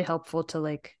it's really helpful to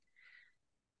like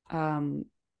um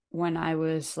when I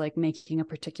was like making a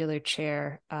particular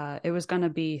chair, it was gonna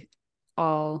be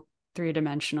all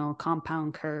three-dimensional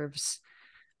compound curves,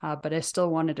 but I still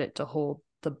wanted it to hold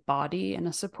the body in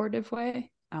a supportive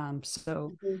way.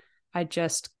 So Mhm, I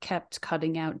just kept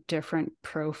cutting out different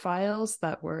profiles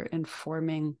that were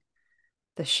informing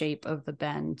the shape of the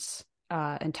bends,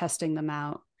 and testing them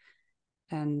out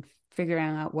and figuring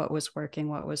out what was working,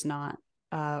 what was not.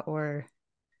 Or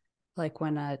like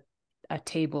when a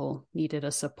table needed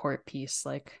a support piece,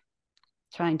 like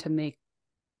trying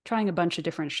a bunch of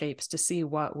different shapes to see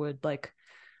what would like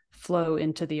flow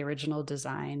into the original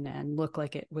design and look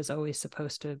like it was always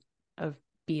supposed to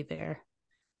be there.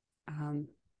 Um,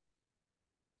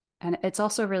 and it's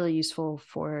also really useful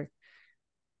for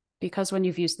because when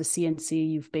you've used the CNC,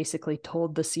 you've basically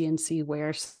told the CNC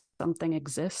where something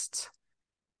exists.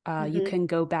 You Mm-hmm. can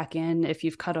go back in if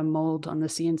you've cut a mold on the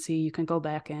CNC. You can go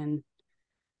back in,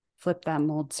 flip that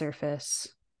mold surface,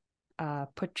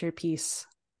 put your piece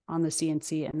on the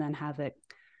CNC, and then have it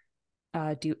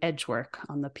do edge work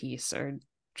on the piece or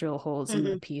drill holes in the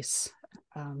Mm-hmm. piece.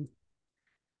 Um,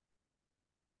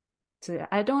 so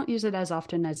I don't use it as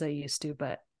often as I used to,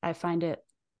 but I find it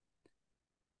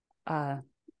uh,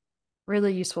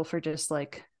 really useful for just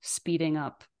like speeding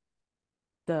up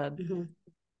the Mm-hmm.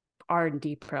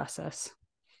 R&D process.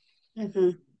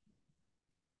 Mm-hmm.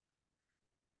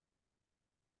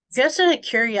 Just out of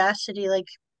curiosity, like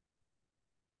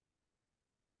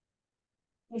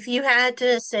if you had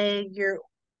to say you're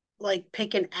like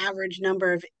pick an average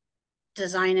number of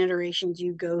design iterations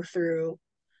you go through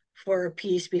for a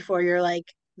piece before you're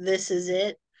like, this is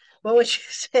it, what would you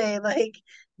say, like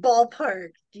ballpark,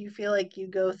 do you feel like you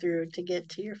go through to get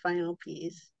to your final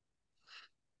piece?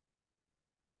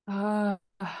 Uh,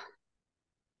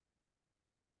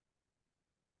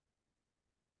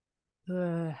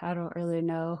 I don't really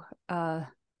know.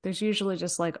 There's usually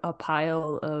just like a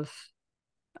pile of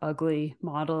ugly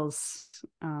models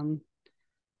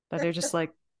that are just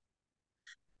like,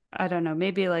 I don't know,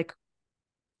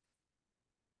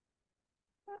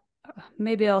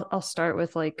 maybe I'll start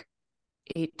with like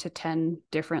 8 to 10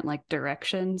 different like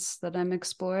directions that I'm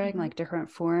exploring, Mm-hmm. like different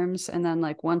forms. And then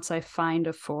like once I find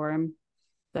a form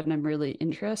that I'm really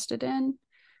interested in,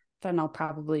 then I'll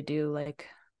probably do like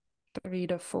 3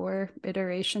 to 4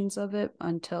 iterations of it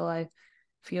until I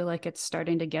feel like it's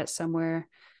starting to get somewhere.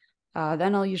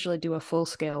 Then I'll usually do a full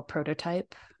scale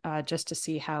prototype just to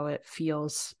see how it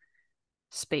feels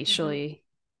Mm-hmm. spatially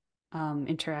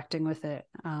interacting with it.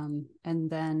 And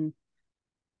then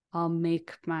I'll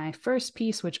make my first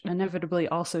piece, which inevitably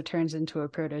also turns into a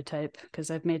prototype because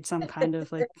I've made some kind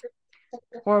of like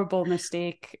horrible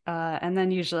mistake. And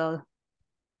then usually I'll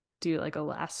do like a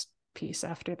last piece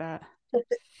after that.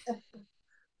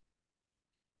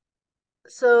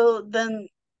 So then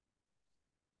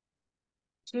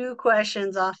two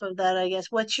questions off of that, I guess.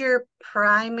 What's your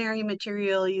primary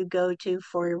material you go to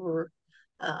for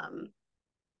um,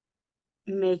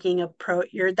 making a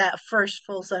your that first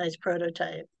full size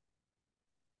prototype?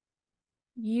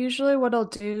 Usually, what I'll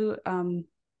do,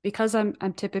 because I'm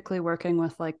typically working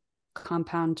with like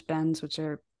compound bends, which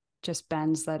are just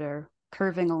bends that are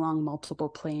curving along multiple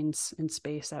planes in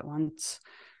space at once.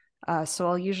 So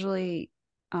I'll usually,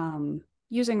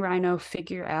 using Rhino,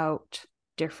 figure out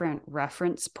different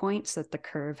reference points that the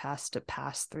curve has to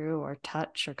pass through or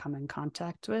touch or come in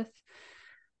contact with.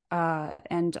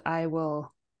 And I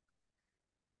will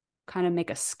kind of make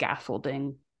a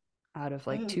scaffolding out of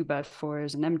like Mm-hmm.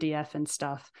 2x4s and MDF and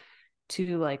stuff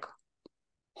to like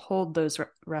hold those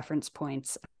reference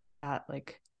points at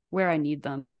like where I need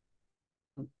them.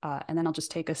 And then I'll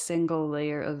just take a single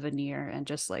layer of veneer and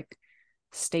just like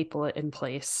staple it in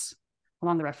place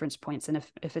along the reference points. And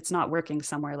if it's not working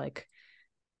somewhere, like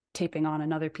taping on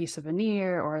another piece of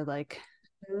veneer or like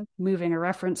moving a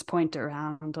reference point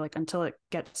around, like until it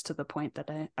gets to the point that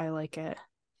I like it.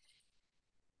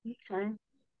 Okay.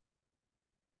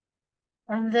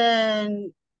 And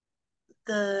then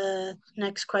the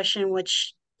next question,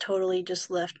 which totally just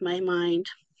left my mind.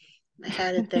 I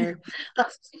had it there.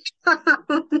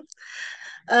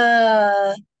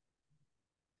 uh,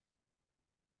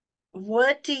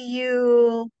 what do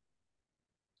you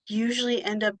usually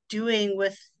end up doing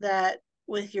with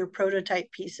with your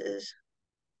prototype pieces?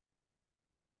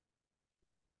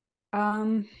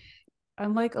 um,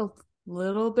 I'm like a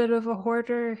little bit of a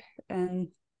hoarder, and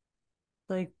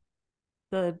like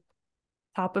the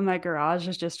top of my garage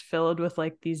is just filled with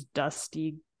like these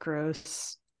dusty,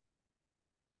 gross,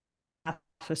 half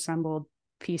assembled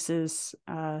pieces,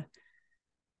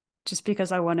 just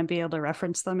because I want to be able to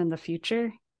reference them in the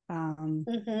future. Um,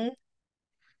 Mm-hmm.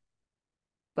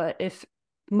 but if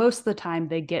most of the time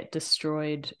they get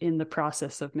destroyed in the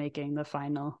process of making the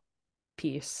final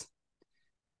piece,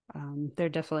 they're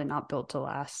definitely not built to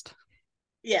last.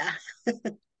 Yeah.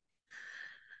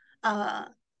 Uh,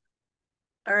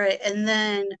 all right. And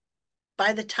then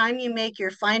by the time you make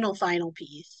your final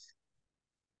piece,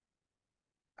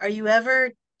 are you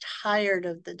ever tired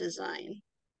of the design?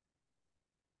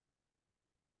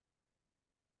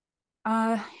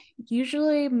 Uh,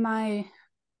 Usually my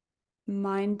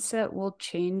mindset will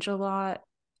change a lot.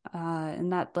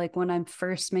 And that, like, when I'm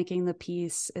first making the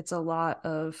piece, it's a lot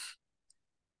of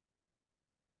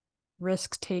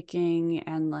risk taking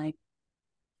and like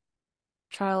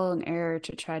trial and error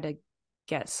to try to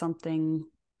get something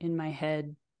in my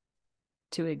head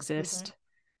to Mm-hmm. exist.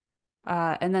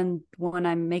 And then when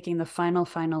I'm making the final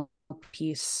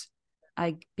piece,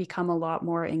 I become a lot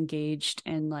more engaged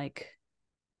in like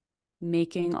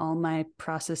making all my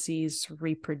processes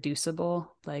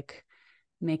reproducible, like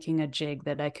making a jig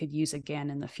that I could use again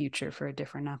in the future for a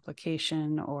different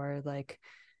application, or like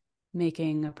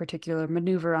making a particular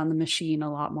maneuver on the machine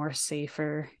a lot more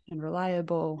safer and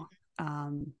reliable.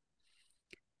 Um,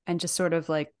 and just sort of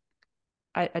like,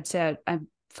 I'd say I'm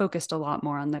focused a lot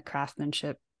more on the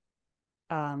craftsmanship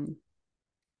um,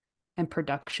 and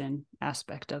production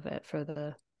aspect of it for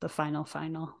the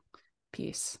final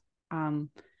piece. Um,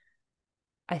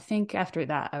 I think after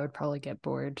that, I would probably get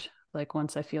bored. Like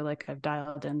once I feel like I've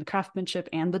dialed in the craftsmanship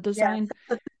and the Yeah. design.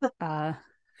 Uh,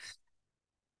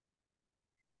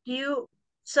 Do you,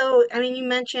 so, I mean, you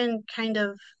mentioned kind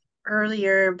of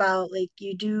earlier about like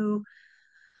you do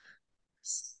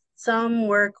some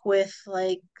work with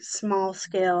like small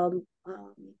scale,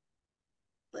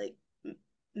 like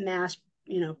mass,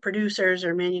 producers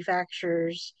or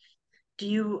manufacturers. Do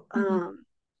you, mhm.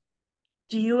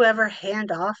 do you ever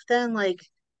hand off then like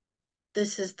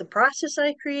this is the process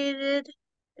I created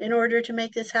in order to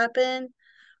make this happen?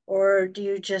 Or do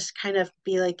you just kind of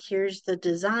be like, here's the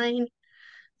design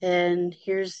and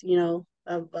here's,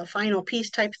 a final piece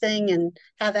type thing and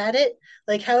have at it?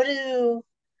 Like, how does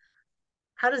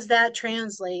that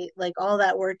translate, like all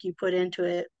that work you put into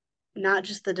it, not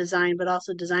just the design, but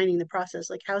also designing the process?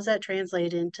 Like, how's that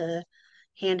translate into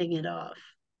handing it off?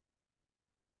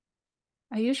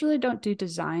 I usually don't do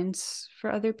designs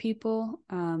for other people.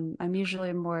 I'm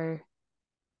usually more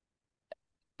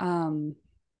um,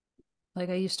 like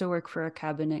I used to work for a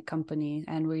cabinet company,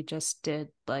 and we just did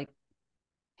like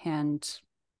hand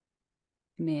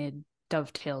made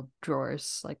dovetailed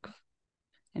drawers, like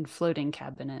in floating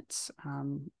cabinets.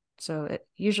 So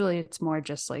usually it's more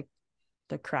just like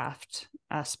the craft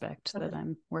aspect that Okay.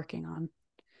 I'm working on.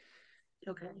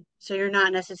 Okay. So you're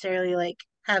not necessarily like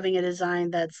having a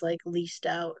design that's like leased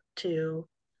out to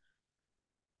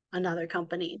another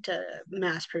company to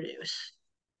mass produce.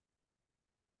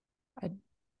 I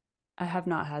I have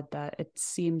not had that. It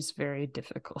seems very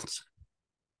difficult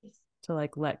to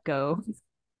like let go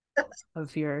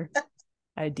of your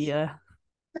idea.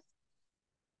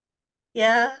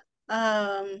 Yeah.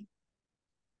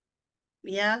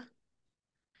 Yeah.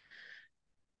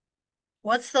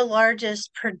 What's the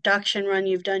largest production run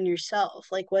you've done yourself?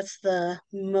 Like, what's the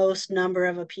most number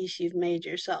of a piece you've made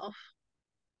yourself?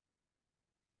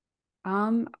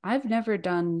 I've never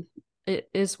done. It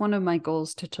is one of my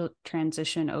goals to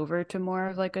transition over to more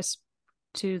of like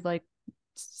to like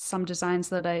some designs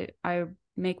that I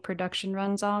make production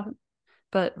runs on.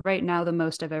 But right now, the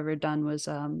most I've ever done was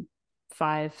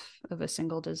five of a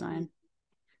single design.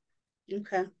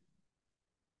 Okay.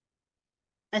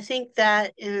 I think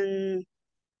that in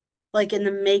like in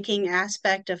the making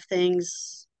aspect of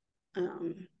things,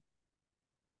 um,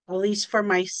 at least for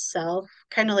myself,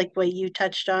 kind of like what you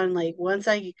touched on, like once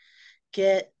I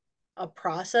get a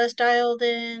process dialed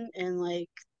in and like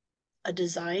a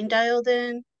design dialed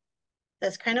in,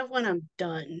 that's kind of when I'm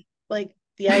done. Like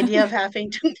the idea of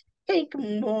having to make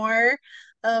more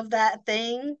of that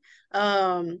thing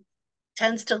um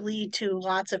tends to lead to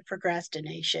lots of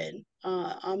procrastination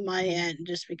on my end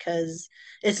just because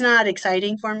it's not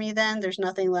exciting for me then. There's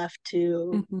nothing left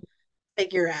to Mhm.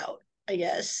 figure out, I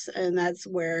guess. And that's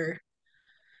where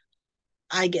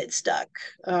I get stuck.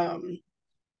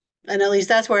 And at least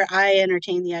that's where I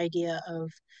entertain the idea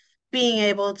of being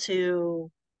able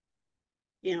to,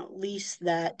 lease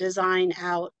that design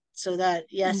out so that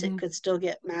yes, it Mhm. could still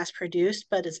get mass produced,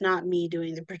 but it's not me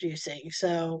doing the producing.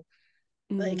 So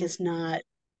like Mhm. it's not,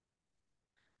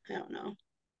 I don't know.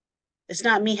 It's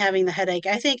not me having the headache.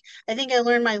 I think I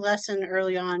learned my lesson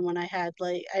early on when I had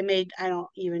like I made I don't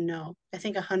even know. I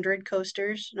think 100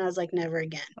 coasters and I was like never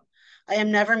again. I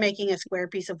am never making a square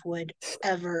piece of wood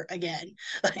ever again.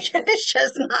 Like it's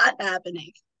just not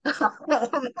happening.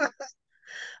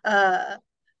 uh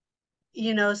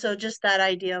so just that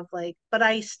idea of like, but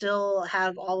I still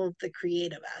have all of the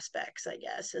creative aspects, I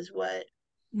guess, is what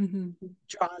Mhm.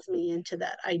 draws me into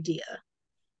that idea.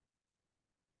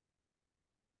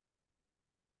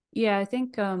 Yeah, I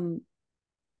think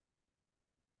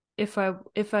if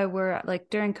I were like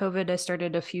during COVID, I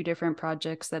started a few different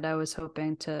projects that I was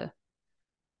hoping to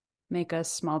make a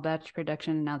small batch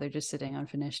production, and now they're just sitting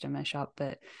unfinished in my shop.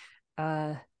 But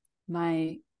uh,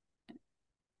 my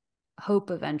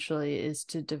hope eventually is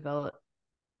to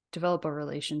develop a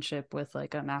relationship with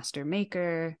like a master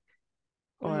maker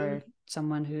or Mm-hmm.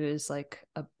 someone who is like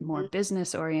a more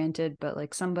business oriented, but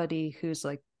like somebody who's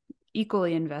like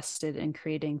equally invested in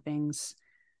creating things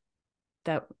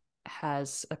that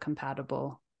has a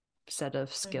compatible set of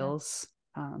Mm-hmm. skills.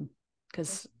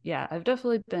 Because yeah, I've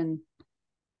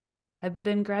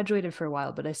been graduated for a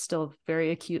while, but I still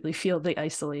very acutely feel the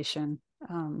isolation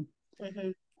um,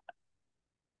 Hmm.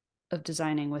 of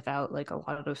designing without like a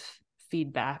lot of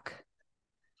feedback.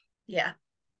 Yeah,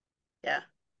 yeah,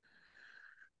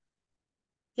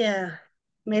 yeah.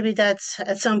 Maybe that's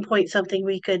at some point something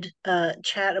we could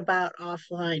chat about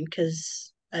offline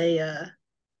because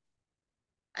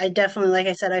I definitely, like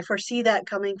I said, I foresee that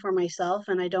coming for myself,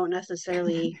 and I don't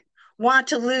necessarily want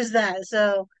to lose that.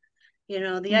 So, the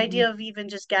Mm-hmm. idea of even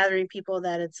just gathering people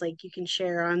that it's like you can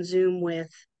share on Zoom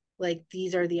with, like,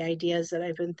 these are the ideas that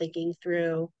I've been thinking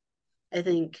through, I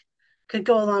think could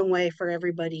go a long way for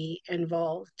everybody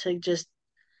involved to just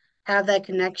have that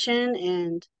connection.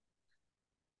 And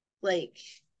like,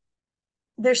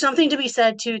 there's something to be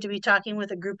said too, to be talking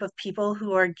with a group of people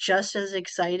who are just as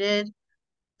excited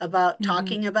about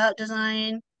Mm-hmm. talking about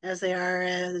design as they are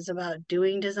as about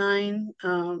doing design.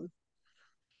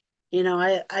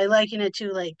 I liken it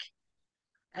to like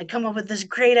I come up with this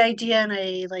great idea and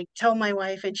I like tell my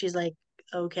wife and she's like,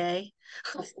 okay.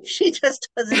 She just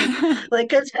doesn't like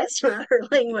because that's not her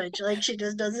language. Like she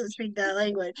just doesn't speak that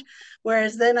language.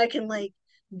 Whereas then I can like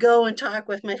go and talk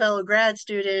with my fellow grad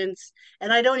students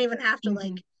and I don't even have to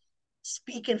like Mm-hmm.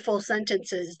 speak in full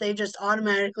sentences. They just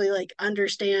automatically like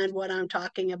understand what I'm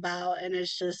talking about. And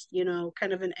it's just,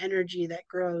 kind of an energy that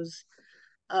grows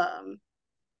um,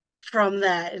 from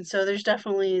that. And so there's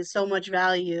definitely so much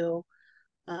value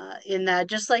in that.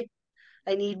 Just like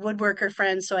I need woodworker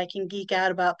friends so I can geek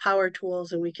out about power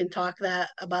tools and we can talk that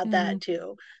about Mm-hmm. that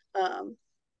too. Um,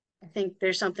 I think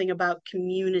there's something about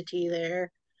community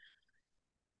there.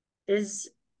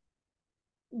 Is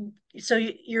so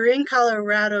you're in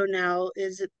Colorado now.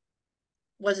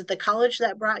 Was it the college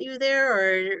that brought you there,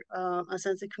 or a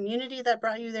sense of community that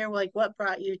brought you there? Like, what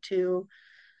brought you to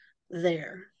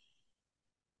there?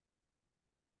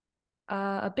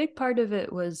 A big part of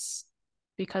it was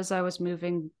because I was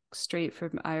moving straight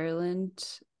from Ireland,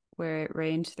 where it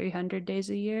rained 300 days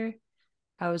a year.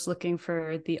 I was looking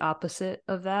for the opposite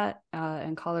of that.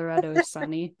 And Colorado is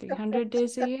sunny 300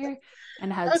 days a year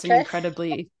and has an Okay.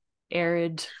 incredibly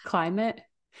arid climate.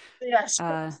 Yes.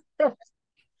 Uh,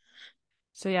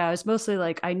 so yeah, I was mostly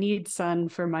like, I need sun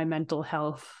for my mental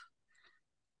health.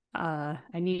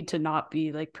 I need to not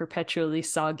be like perpetually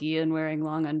soggy and wearing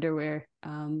long underwear.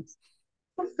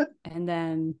 And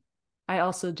then I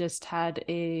also just had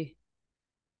a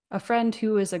friend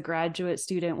who was a graduate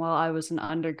student while I was an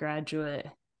undergraduate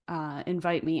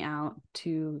invite me out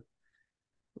to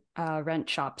rent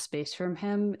shop space from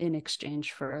him in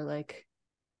exchange for like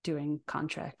doing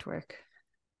contract work.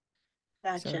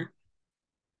 So Gotcha.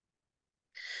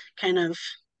 Kind of,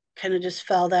 kind of just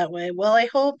fell that way. Well, I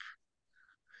hope.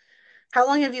 How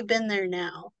long have you been there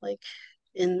now? Like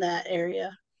in that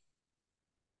area?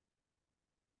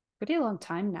 pretty long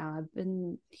time now. I've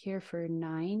been here for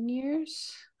 9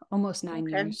 years, almost nine Okay.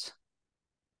 years.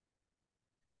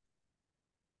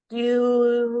 Do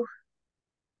you,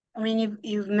 I mean,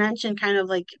 you've mentioned kind of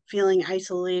like feeling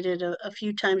isolated a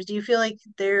few times. Do you feel like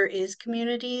there is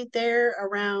community there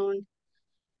around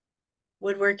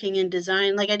woodworking and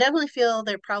design? Like, I definitely feel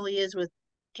there probably is with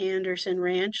Anderson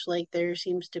Ranch. Like, there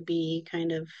seems to be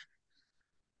kind of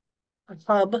a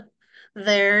hub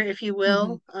there, if you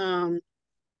Mm-hmm. will.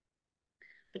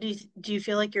 But do you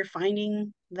feel like you're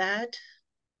finding that?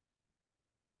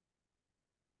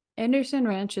 Anderson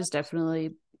Ranch is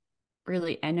definitely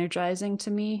really energizing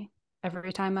to me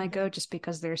every time I Hmm. go, just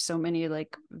because there's so many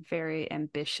like very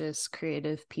ambitious,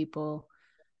 creative people.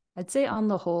 I'd say on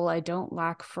the whole, I don't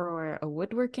lack for a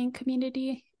woodworking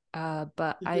community,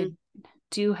 but I Hmm.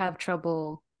 do have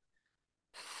trouble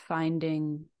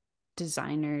finding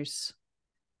designers.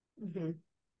 Hmm.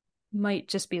 Might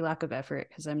just be lack of effort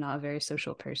because I'm not a very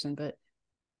social person, but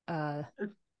uh,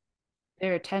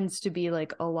 there tends to be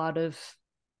like a lot of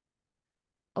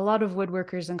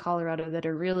woodworkers in Colorado that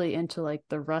are really into like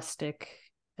the rustic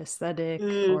aesthetic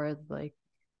Mm, or like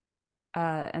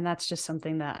and that's just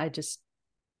something that I just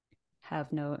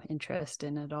have no interest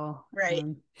in at all. right.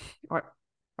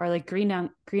 Or like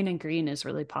green is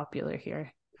really popular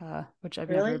here, which I've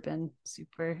never Really? been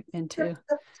super into.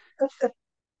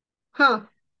 Huh.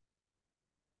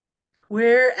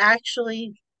 We're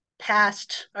actually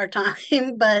past our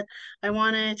time, but I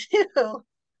wanted to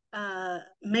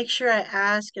make sure I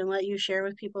ask and let you share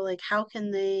with people like how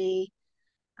can they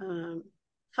um,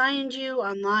 find you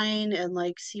online and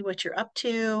like see what you're up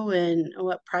to and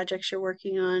what projects you're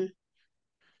working on.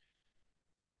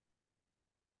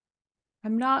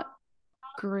 I'm not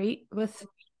great with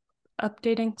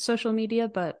updating social media,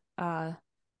 but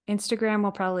Instagram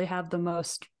will probably have the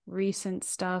most recent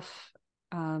stuff.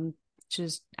 which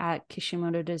is at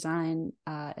Kishimoto Design.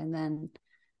 And then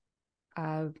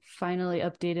I finally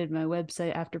updated my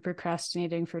website after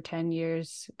procrastinating for 10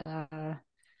 years.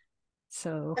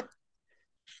 So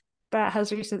that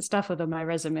has recent stuff, although my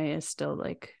resume is still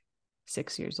like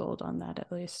 6 years old on that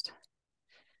at least.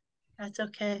 That's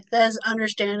okay. That is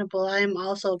understandable. I am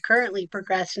also currently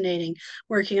procrastinating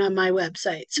working on my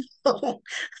website. So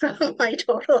I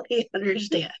totally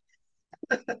understand.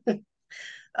 But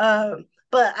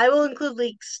I will include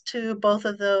links to both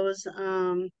of those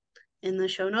in the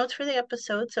show notes for the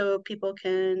episode so people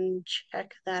can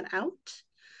check that out.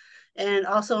 And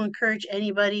also encourage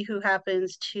anybody who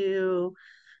happens to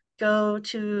go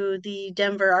to the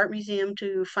Denver Art Museum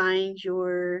to find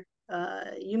your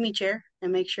Yumi chair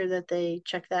and make sure that they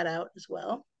check that out as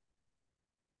well.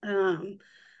 Um,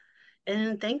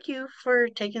 and thank you for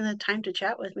taking the time to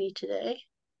chat with me today.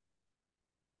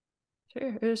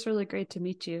 Sure. It was really great to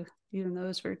meet you, even though it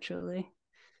was virtually.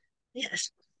 Yes,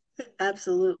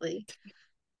 absolutely.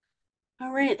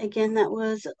 All right. Again, that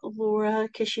was Laura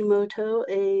Kishimoto,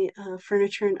 a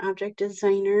furniture and object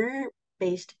designer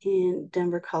based in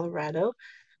Denver, Colorado.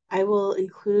 I will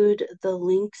include the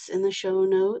links in the show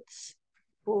notes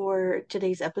for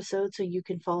today's episode so you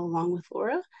can follow along with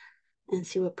Laura and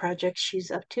see what projects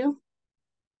she's up to.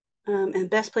 And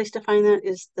best place to find that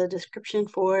is the description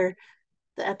for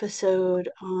the episode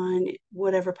on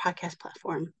whatever podcast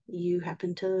platform you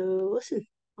happen to listen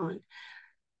on.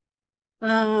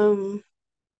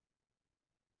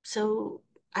 So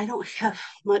I don't have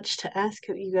much to ask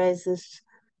of you guys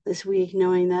this week,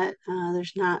 knowing that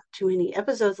there's not too many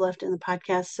episodes left in the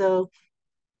podcast. So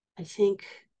I think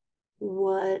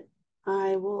what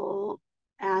I will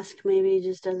ask, maybe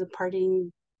just as a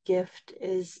parting gift,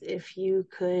 is if you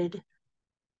could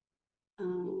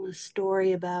a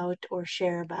story about or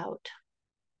share about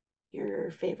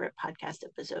your favorite podcast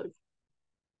episode.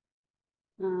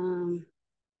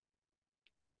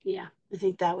 Yeah, I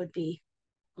think that would be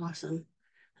awesome.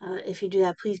 If you do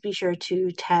that, please be sure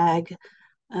to tag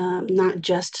not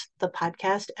just the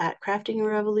podcast at Crafting a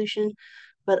Revolution,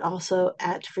 but also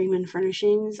at Freeman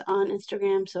Furnishings on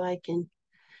Instagram so I can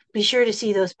be sure to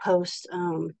see those posts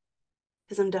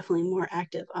because I'm definitely more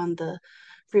active on the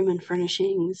Freeman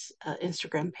Furnishings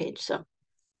Instagram page. So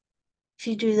if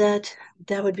you do that,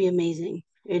 that would be amazing.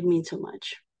 It'd mean so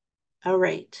much. All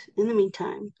right. In the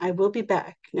meantime, I will be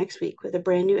back next week with a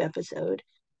brand new episode.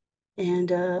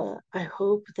 And I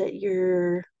hope that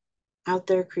you're out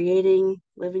there creating,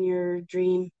 living your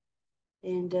dream,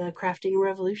 and crafting a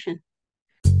revolution.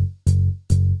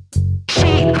 She,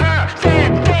 her,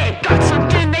 them, they got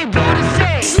something they want to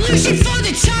say. Solution for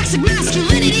the toxic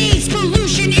masculinities.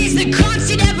 Pollution is the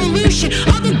constant evolution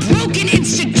of a broken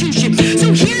institution.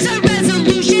 So here's our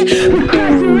resolution.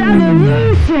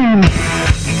 Revolution.